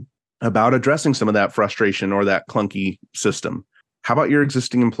about addressing some of that frustration or that clunky system? How about your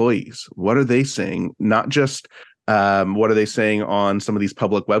existing employees? What are they saying? Not just what are they saying on some of these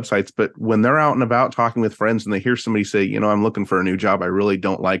public websites, but when they're out and about talking with friends and they hear somebody say, I'm looking for a new job, I really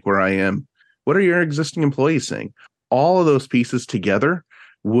don't like where I am. What are your existing employees saying? All of those pieces together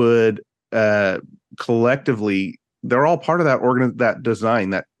would collectively, they're all part of that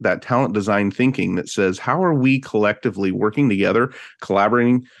design, that talent design thinking that says, how are we collectively working together,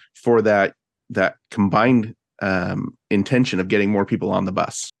 collaborating for that combined intention of getting more people on the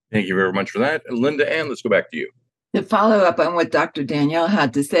bus? Thank you very much for that. Linda Ann, let's go back to you. To follow up on what Dr. Danielle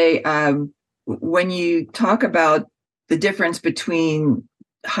had to say, when you talk about the difference between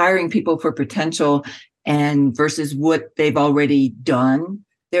hiring people for potential and versus what they've already done,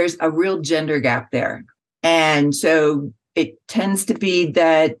 there's a real gender gap there. And so it tends to be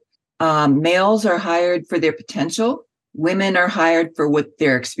that males are hired for their potential. Women are hired for what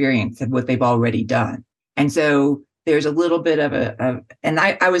their experience and what they've already done. And so there's a little bit of and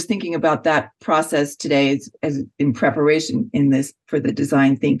I was thinking about that process today as in preparation for the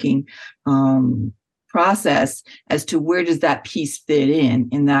design thinking process as to where does that piece fit in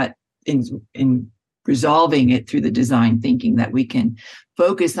resolving it through the design thinking, that we can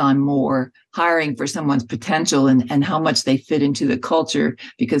focus on more hiring for someone's potential and how much they fit into the culture,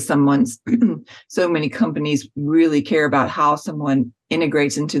 because so many companies really care about how someone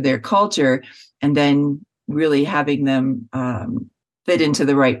integrates into their culture, and then really having them fit into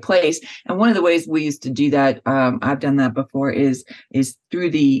the right place. And one of the ways we used to do that, I've done that before, is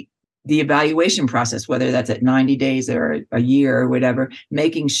through the evaluation process, whether that's at 90 days or a year or whatever,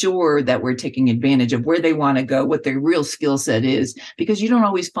 making sure that we're taking advantage of where they want to go, what their real skill set is, because you don't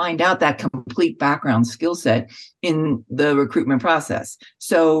always find out that complete background skill set in the recruitment process.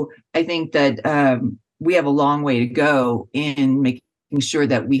 So I think that we have a long way to go in making sure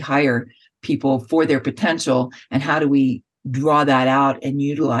that we hire people for their potential, and how do we draw that out and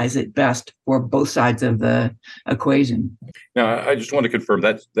utilize it best for both sides of the equation. Now, I just want to confirm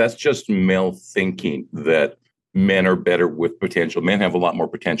that's just male thinking, that men are better with potential. Men have a lot more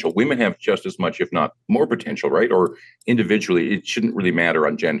potential. Women have just as much, if not more potential, right? Or individually, it shouldn't really matter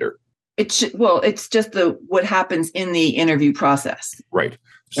on gender. It's just what happens in the interview process. Right.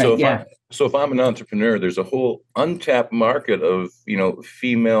 So right, if I'm an entrepreneur, there's a whole untapped market of,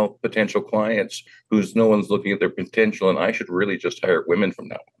 female potential clients who's no one's looking at their potential, and I should really just hire women from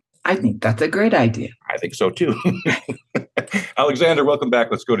now on. I think that's a great idea. I think so too. Alexander, welcome back.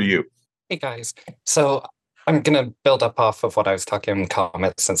 Let's go to you. Hey guys. So I'm going to build up off of what I was talking in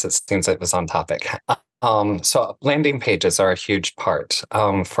comments, since it seems it was on topic. So landing pages are a huge part.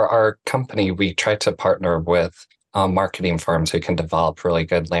 For our company, we try to partner with marketing firms who can develop really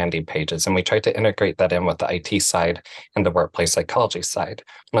good landing pages. And we try to integrate that in with the IT side and the workplace psychology side.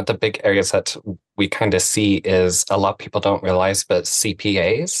 One of the big areas that we kind of see is a lot of people don't realize, but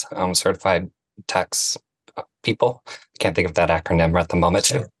CPAs, certified tax people, can't think of that acronym at the moment,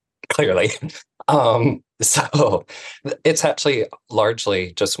 clearly. So it's actually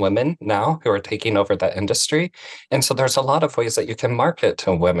largely just women now who are taking over that industry. And so there's a lot of ways that you can market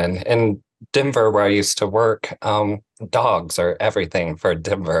to women. In Denver, where I used to work, dogs are everything for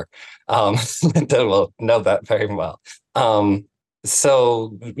Denver. They will know that very well.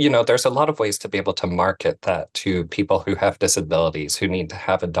 So, there's a lot of ways to be able to market that to people who have disabilities, who need to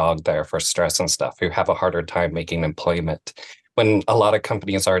have a dog there for stress and stuff, who have a harder time making employment. When a lot of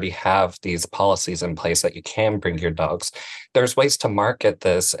companies already have these policies in place that you can bring your dogs, there's ways to market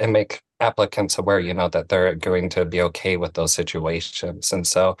this and make applicants aware, that they're going to be okay with those situations. And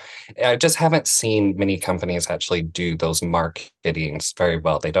so I just haven't seen many companies actually do those marketings very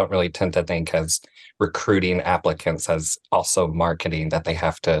well. They don't really tend to think as recruiting applicants as also marketing, that they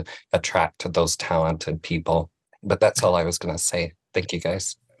have to attract those talented people. But that's all I was going to say. Thank you,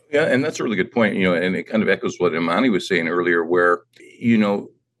 guys. Yeah, and that's a really good point, and it kind of echoes what Imani was saying earlier, where,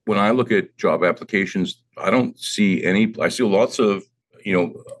 when I look at job applications, I see lots of,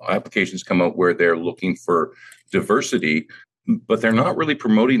 applications come out where they're looking for diversity, but they're not really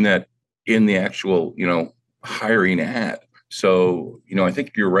promoting that in the actual, hiring ad. So, I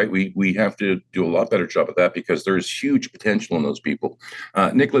think you're right. We have to do a lot better job at that, because there's huge potential in those people.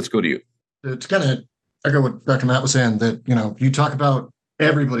 Nick, let's go to you. To kind of echo what Dr. Matt was saying, that, you talk about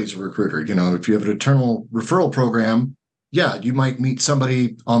everybody's a recruiter. If you have an internal referral program, you might meet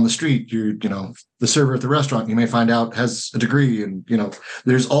somebody on the street. The server at the restaurant, you may find out has a degree, and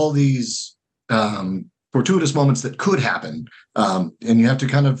there's all these fortuitous moments that could happen, and you have to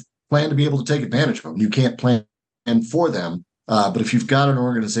kind of plan to be able to take advantage of them. You can't plan for them, but if you've got an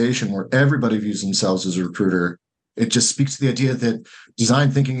organization where everybody views themselves as a recruiter, it just speaks to the idea that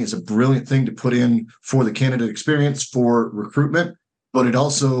design thinking is a brilliant thing to put in for the candidate experience for recruitment. But it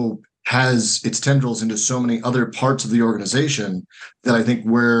also has its tendrils into so many other parts of the organization that I think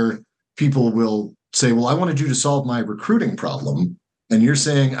where people will say, well, I wanted you to solve my recruiting problem, and you're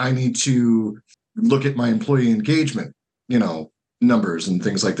saying I need to look at my employee engagement, numbers and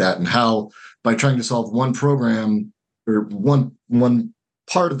things like that, and how by trying to solve one program or one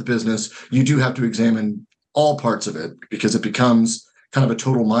part of the business, you do have to examine all parts of it, because it becomes kind of a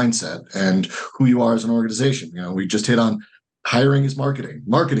total mindset and who you are as an organization. We just hit on hiring is marketing,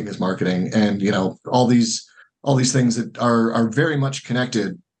 marketing is marketing, and all these things that are very much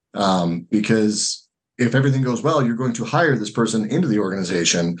connected, because if everything goes well, you're going to hire this person into the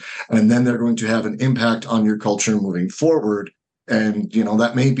organization, and then they're going to have an impact on your culture moving forward. And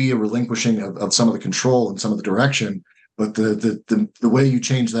that may be a relinquishing of some of the control and some of the direction, But the way you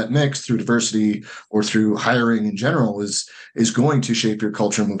change that mix through diversity or through hiring in general is going to shape your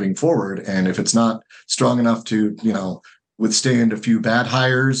culture moving forward. And if it's not strong enough to, withstand a few bad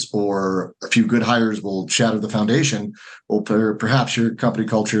hires, or a few good hires will shatter the foundation, well, perhaps your company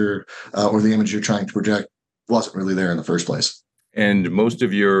culture or the image you're trying to project wasn't really there in the first place. And most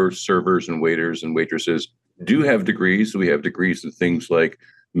of your servers and waiters and waitresses do have degrees. We have degrees in things like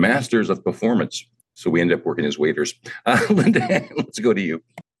Masters of Performance. So we end up working as waiters. Linda, let's go to you.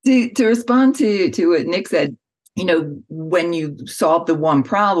 To respond to what Nick said, when you solve the one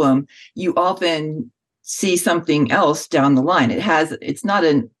problem, you often see something else down the line. It's not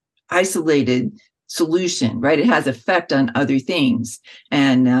an isolated solution, right? It has effect on other things.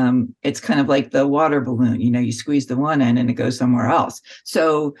 And it's kind of like the water balloon, you squeeze the one end and it goes somewhere else.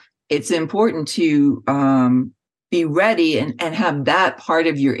 So it's important to be ready and have that part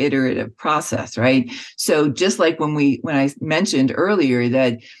of your iterative process, right? So just like when I mentioned earlier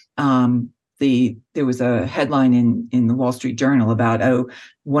that there was a headline in the Wall Street Journal about,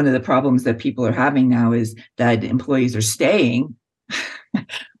 one of the problems that people are having now is that employees are staying.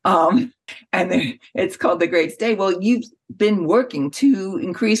 And it's called the Great Stay. Well, you've been working to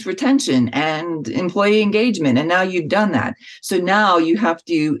increase retention and employee engagement, and now you've done that. So now you have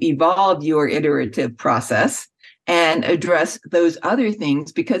to evolve your iterative process and address those other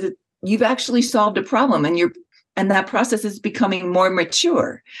things, because you've actually solved a problem, and that process is becoming more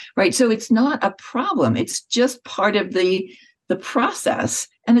mature, right? So it's not a problem. It's just part of the process,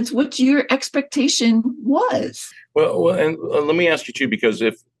 and it's what your expectation was. Well, and let me ask you too, because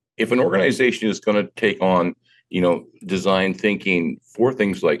if an organization is going to take on, design thinking for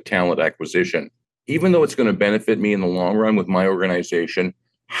things like talent acquisition, even though it's going to benefit me in the long run with my organization,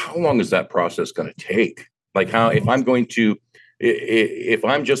 how long is that process going to take? Like if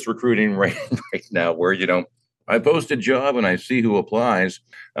I'm just recruiting right now, where, I post a job and I see who applies.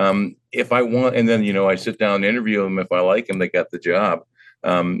 If I want, and then, I sit down and interview them. If I like them, they got the job.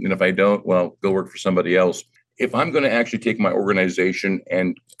 And if I don't, well, go work for somebody else. If I'm going to actually take my organization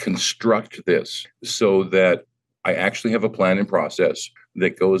and construct this so that I actually have a plan and process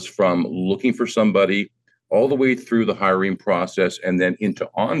that goes from looking for somebody all the way through the hiring process and then into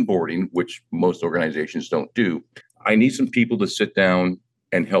onboarding, which most organizations don't do, I need some people to sit down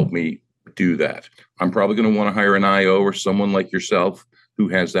and help me do that. I'm probably going to want to hire an IO or someone like yourself who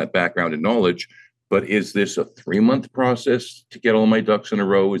has that background and knowledge. But is this a 3-month process to get all my ducks in a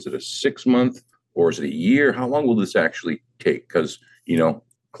row? Is it a 6-month, or is it a year? How long will this actually take? Because,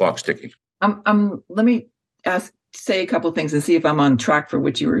 clock's ticking. Let me say a couple of things and see if I'm on track for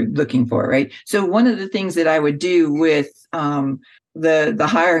what you were looking for, right? So one of the things that I would do with the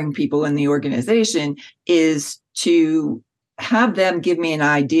hiring people in the organization is to have them give me an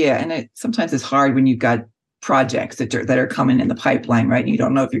idea. And sometimes it's hard when you've got projects that are coming in the pipeline, right? You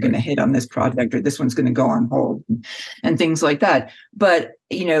don't know if you're going to hit on this project or this one's going to go on hold and things like that. But,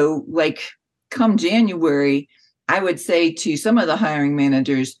 like come January, I would say to some of the hiring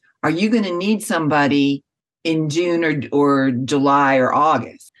managers, are you going to need somebody in June or July or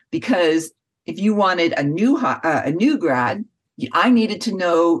August? Because if you wanted a new grad, I needed to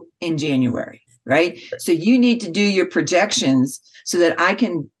know in January, right? So you need to do your projections so that I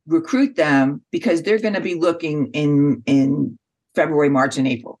can recruit them, because they're going to be looking in February, March, and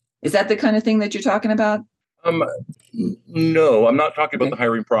April. Is that the kind of thing that you're talking about? No, I'm not talking about the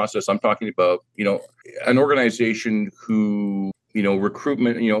hiring process. I'm talking about, an organization who,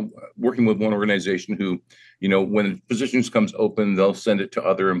 recruitment, working with one organization who, when positions comes open, they'll send it to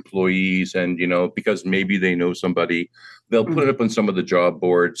other employees, and, because maybe they know somebody, they'll put it up on some of the job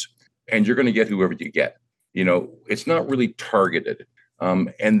boards, and you're going to get whoever you get. It's not really targeted.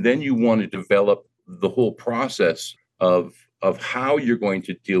 And then you want to develop the whole process of how you're going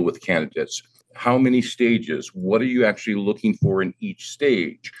to deal with candidates. How many stages? What are you actually looking for in each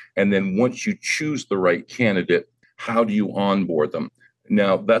stage? And then once you choose the right candidate, how do you onboard them?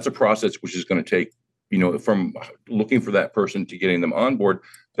 Now, that's a process which is going to take, from looking for that person to getting them on board,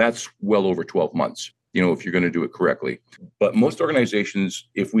 that's well over 12 months, if you're going to do it correctly. But most organizations,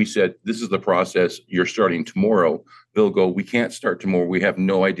 if we said, this is the process, you're starting tomorrow, they'll go, we can't start tomorrow. We have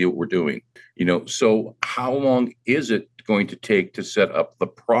no idea what we're doing. So how long is it going to take to set up the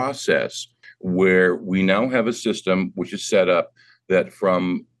process where we now have a system which is set up that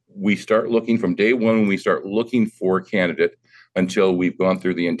we start looking from day one, when we start looking for a candidate, until we've gone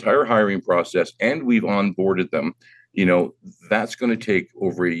through the entire hiring process and we've onboarded them, that's going to take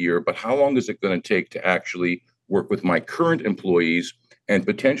over a year. But how long is it going to take to actually work with my current employees and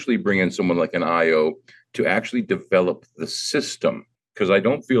potentially bring in someone like an IO to actually develop the system? Because I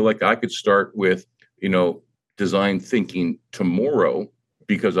don't feel like I could start with, design thinking tomorrow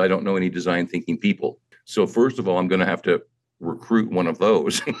because I don't know any design thinking people. So first of all, I'm going to have to recruit one of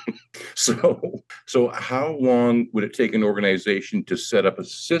those. So how long would it take an organization to set up a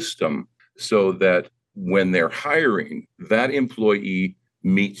system so that when they're hiring, that employee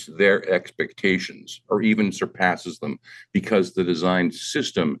meets their expectations or even surpasses them because the design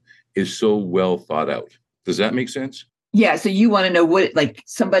system is so well thought out? Does that make sense? Yeah. So you want to know what, like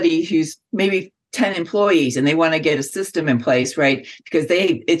somebody who's maybe 10 employees and they want to get a system in place, right? Because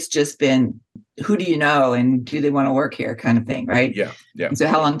it's just been, who do you know? And do they want to work here kind of thing, right? Yeah. Yeah. And so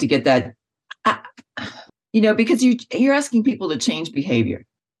how long to get that, because you're asking people to change behavior.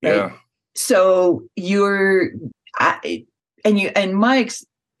 Right? Yeah. So my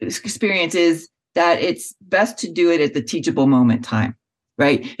experience is that it's best to do it at the teachable moment time,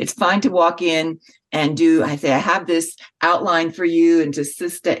 right? It's fine to walk in and I have this outline for you and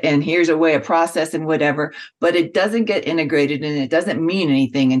and here's a way of process and whatever, but it doesn't get integrated and it doesn't mean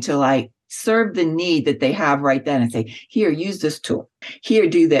anything until I serve the need that they have right then and say, here, use this tool, here,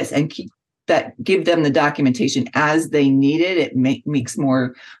 do this, and give them the documentation as they need it. It makes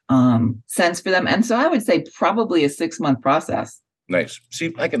more sense for them. And so I would say probably a 6-month process. Nice.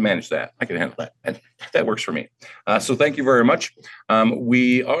 See, I can manage that. I can handle that. And that works for me. So thank you very much.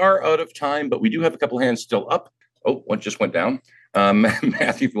 We are out of time, but we do have a couple hands still up. Oh, one just went down.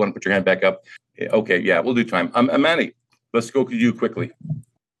 Matthew, if you want to put your hand back up. Okay, yeah, we'll do time. Manny, let's go to you quickly.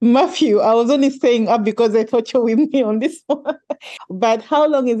 Matthew, I was only saying up because I thought you're with me on this one. But how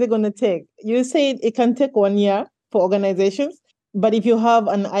long is it going to take? You said it can take 1 year for organizations, but if you have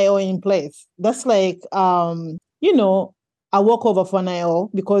an IO in place, that's like, a walkover for an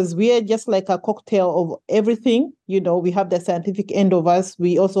IO because we are just like a cocktail of everything. We have the scientific end of us.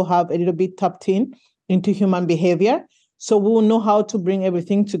 We also have a little bit tapped into human behavior. So we will know how to bring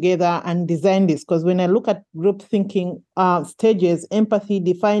everything together and design this. Because when I look at group thinking stages, empathy,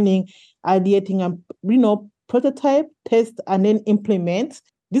 defining, ideating, and prototype, test, and then implement,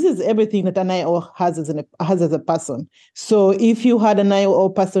 this is everything that an IO has as a person. So if you had an IO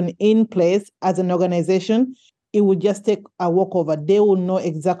person in place as an organization, it would just take a walkover. They will know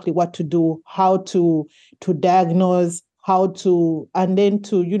exactly what to do, how to diagnose, and then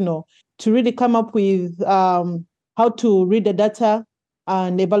to really come up with how to read the data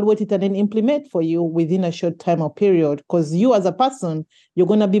and evaluate it and then implement for you within a short time or period. Because you as a person, you're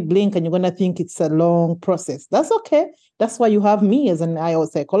going to be blink and you're going to think it's a long process. That's okay. That's why you have me as an IO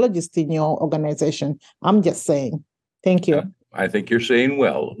psychologist in your organization. I'm just saying. Thank you. I think you're saying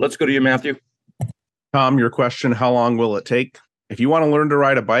well. Let's go to you, Matthew. Tom, your question, how long will it take? If you want to learn to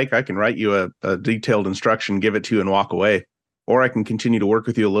ride a bike, I can write you a detailed instruction, give it to you and walk away. Or I can continue to work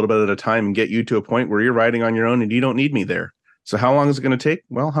with you a little bit at a time and get you to a point where you're riding on your own and you don't need me there. So how long is it going to take?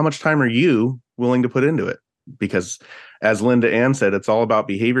 Well, how much time are you willing to put into it? Because as Linda Ann said, it's all about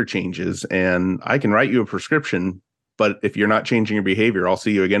behavior changes. And I can write you a prescription, but if you're not changing your behavior, I'll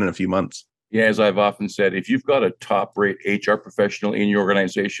see you again in a few months. Yeah, as I've often said, if you've got a top-rate HR professional in your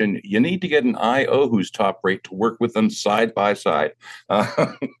organization, you need to get an IO who's top-rate to work with them side by side.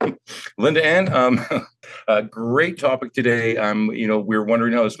 Linda Ann, great topic today. We're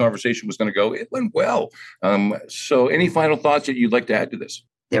wondering how this conversation was going to go. It went well. So any final thoughts that you'd like to add to this?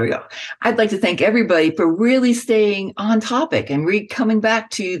 There we go. I'd like to thank everybody for really staying on topic and coming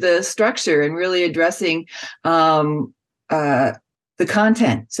back to the structure and really addressing the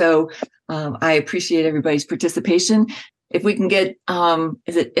content. So I appreciate everybody's participation. If we can get,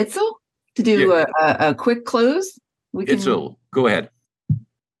 is it Itzel to do a quick close? Itzel, go ahead.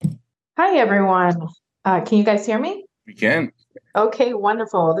 Hi, everyone. Can you guys hear me? We can. Okay,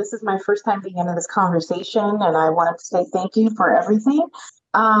 wonderful. This is my first time being into this conversation, and I wanted to say thank you for everything.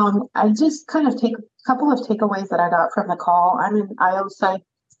 I just kind of take a couple of takeaways that I got from the call. I'm an IO Psych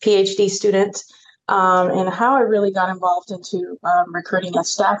PhD student. And how I really got involved into recruiting and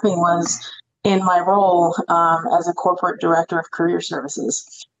staffing was in my role as a corporate director of career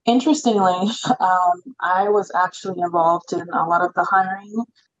services. Interestingly, I was actually involved in a lot of the hiring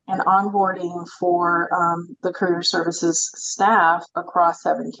and onboarding for the career services staff across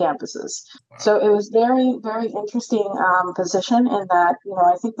 7 campuses. So it was very, very interesting position in that,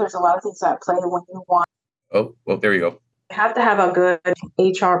 I think there's a lot of things at play when you want. Oh, well, there you go. Have to have a good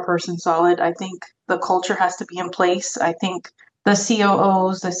HR person solid. I think the culture has to be in place. I think the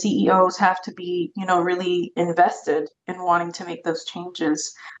COOs, the CEOs have to be, really invested in wanting to make those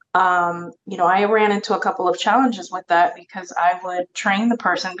changes. I ran into a couple of challenges with that because I would train the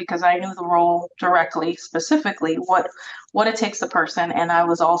person because I knew the role directly, specifically what it takes the person. And I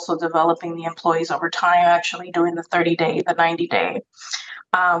was also developing the employees over time, actually doing the 30-day, the 90-day,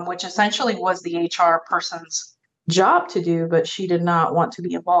 which essentially was the HR person's job to do, but she did not want to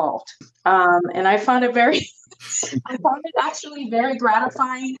be involved. And I found it I found it actually very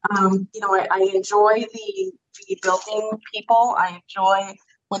gratifying. I enjoy the building people. I enjoy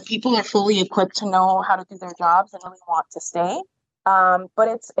when people are fully equipped to know how to do their jobs and really want to stay. But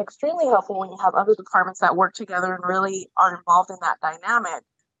it's extremely helpful when you have other departments that work together and really are involved in that dynamic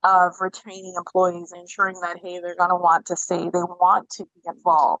of retaining employees, ensuring that, hey, they're going to want to stay, they want to be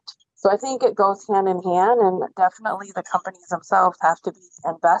involved. So I think it goes hand in hand, and definitely the companies themselves have to be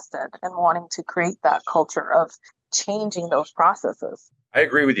invested in wanting to create that culture of changing those processes. I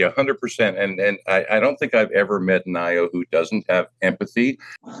agree with you 100%. And I don't think I've ever met an IO who doesn't have empathy.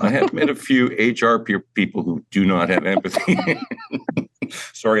 I have met a few HR people who do not have empathy.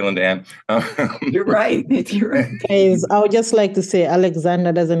 Sorry, Linda Ann. You're right. You're right. Guys, I would just like to say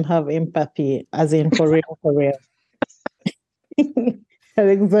Alexander doesn't have empathy, as in for real.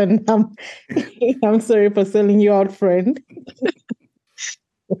 Alexander, I'm sorry for selling you out, friend.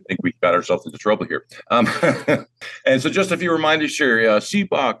 I think we got ourselves into trouble here. And so just a few reminders here.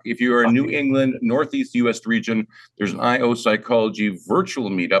 CBOC, if you are in New England, Northeast U.S. region, there's an IO Psychology virtual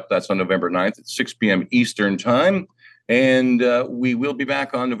meetup. That's on November 9th at 6 p.m. Eastern time. And we will be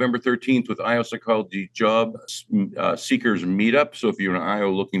back on November 13th with IO Psychology Job Seekers Meetup. So if you're an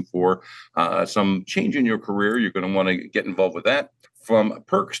IO looking for some change in your career, you're going to want to get involved with that. From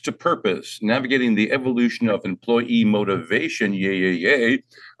Perks to Purpose, Navigating the Evolution of Employee Motivation, yay.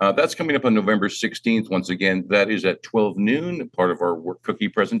 That's coming up on November 16th. Once again, that is at 12 noon, part of our Work Cookie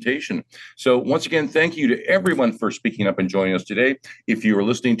presentation. So once again, thank you to everyone for speaking up and joining us today. If you are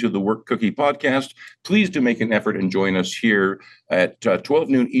listening to the Work Cookie podcast, please do make an effort and join us here at 12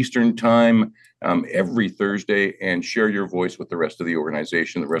 noon Eastern time every Thursday, and share your voice with the rest of the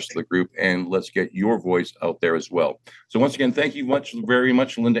organization, the rest of the group, and let's get your voice out there as well. So once again, thank you very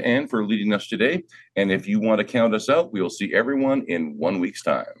much, Linda Ann, for leading us today. And if you want to count us out, we will see everyone in 1 week's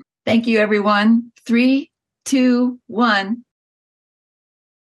time. Thank you, everyone. 3, 2, 1.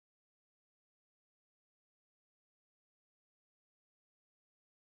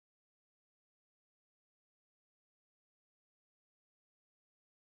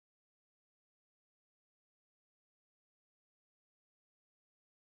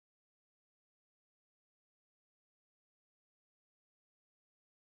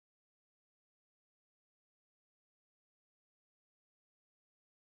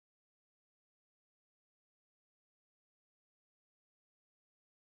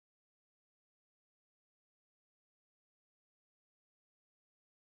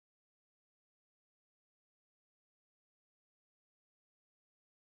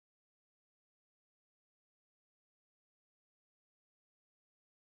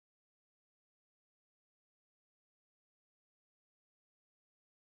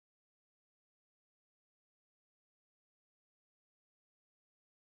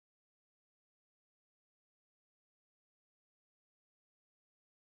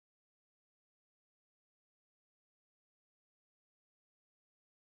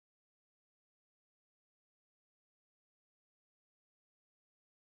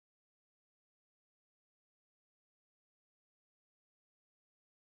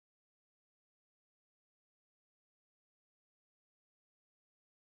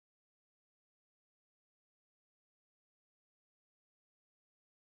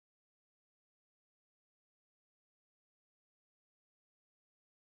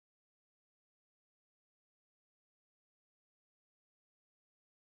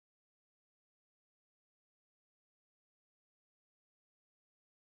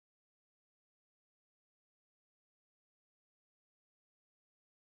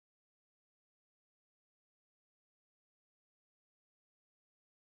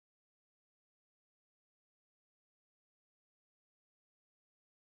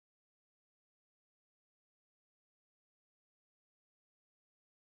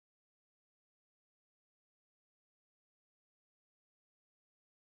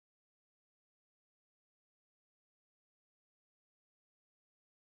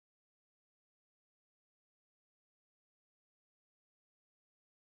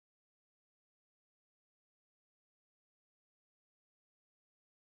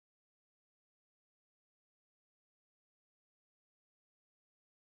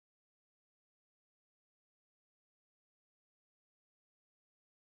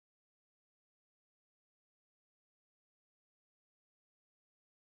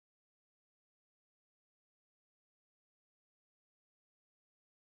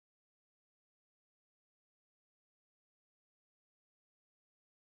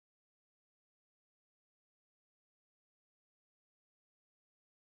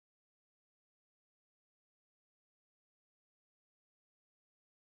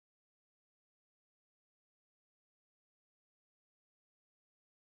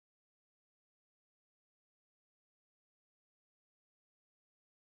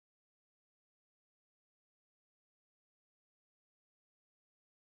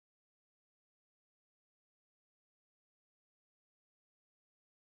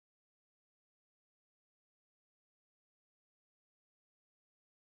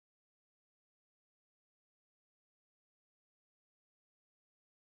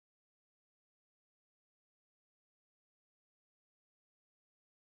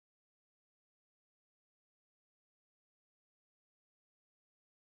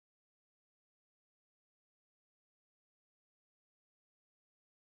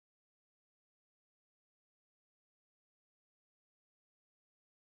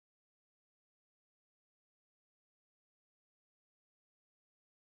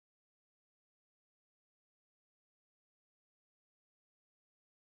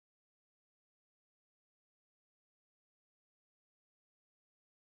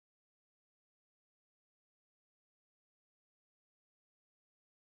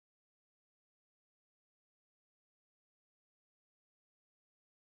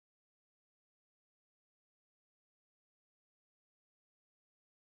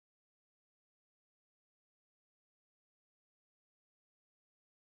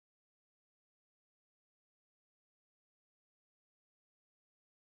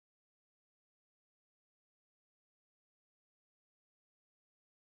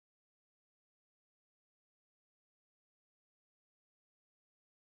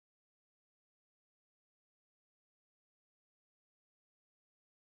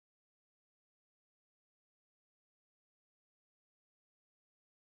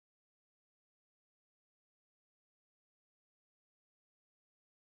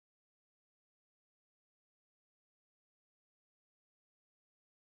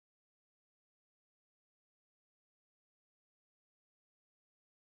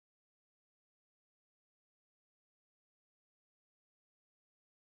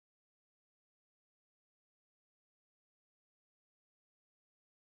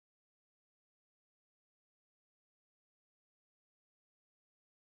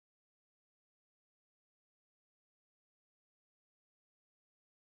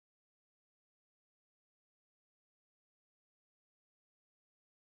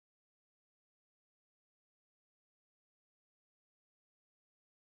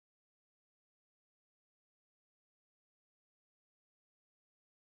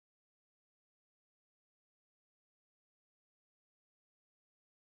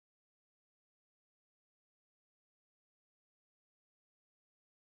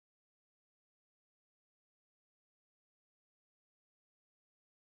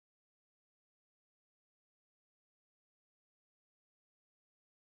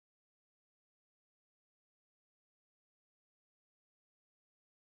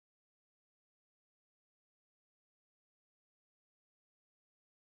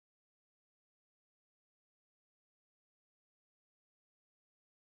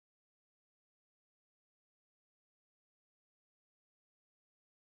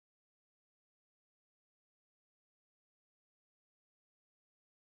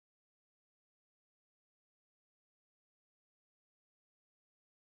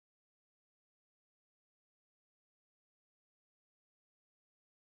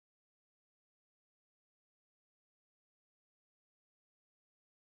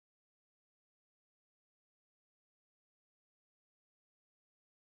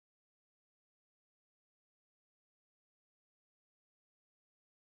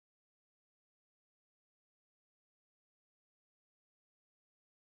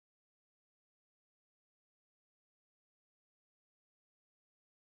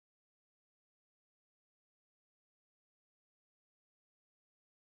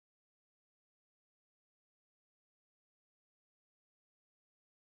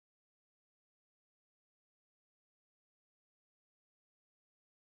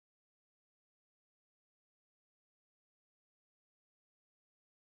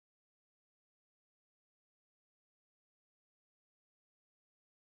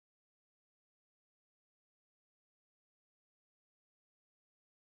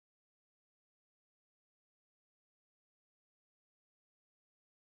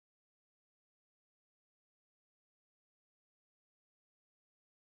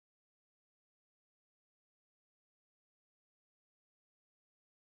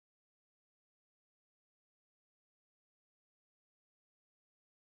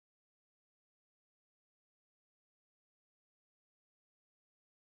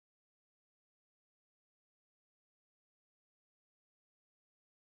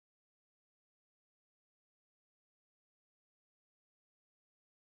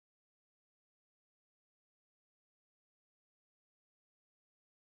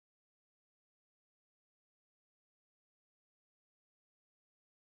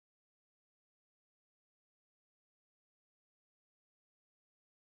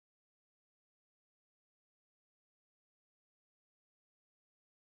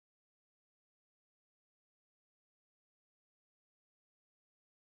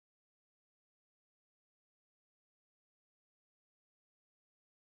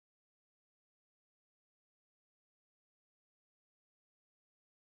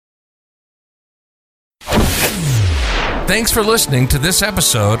 Thanks for listening to this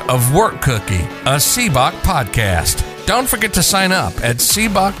episode of Work Cookie, a CBOC podcast. Don't forget to sign up at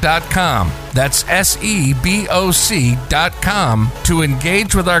cboc.com. That's SEBOC.com to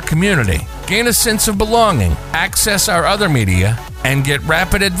engage with our community, gain a sense of belonging, access our other media, and get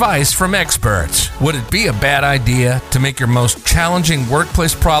rapid advice from experts. Would it be a bad idea to make your most challenging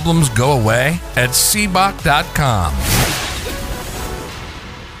workplace problems go away? At cboc.com.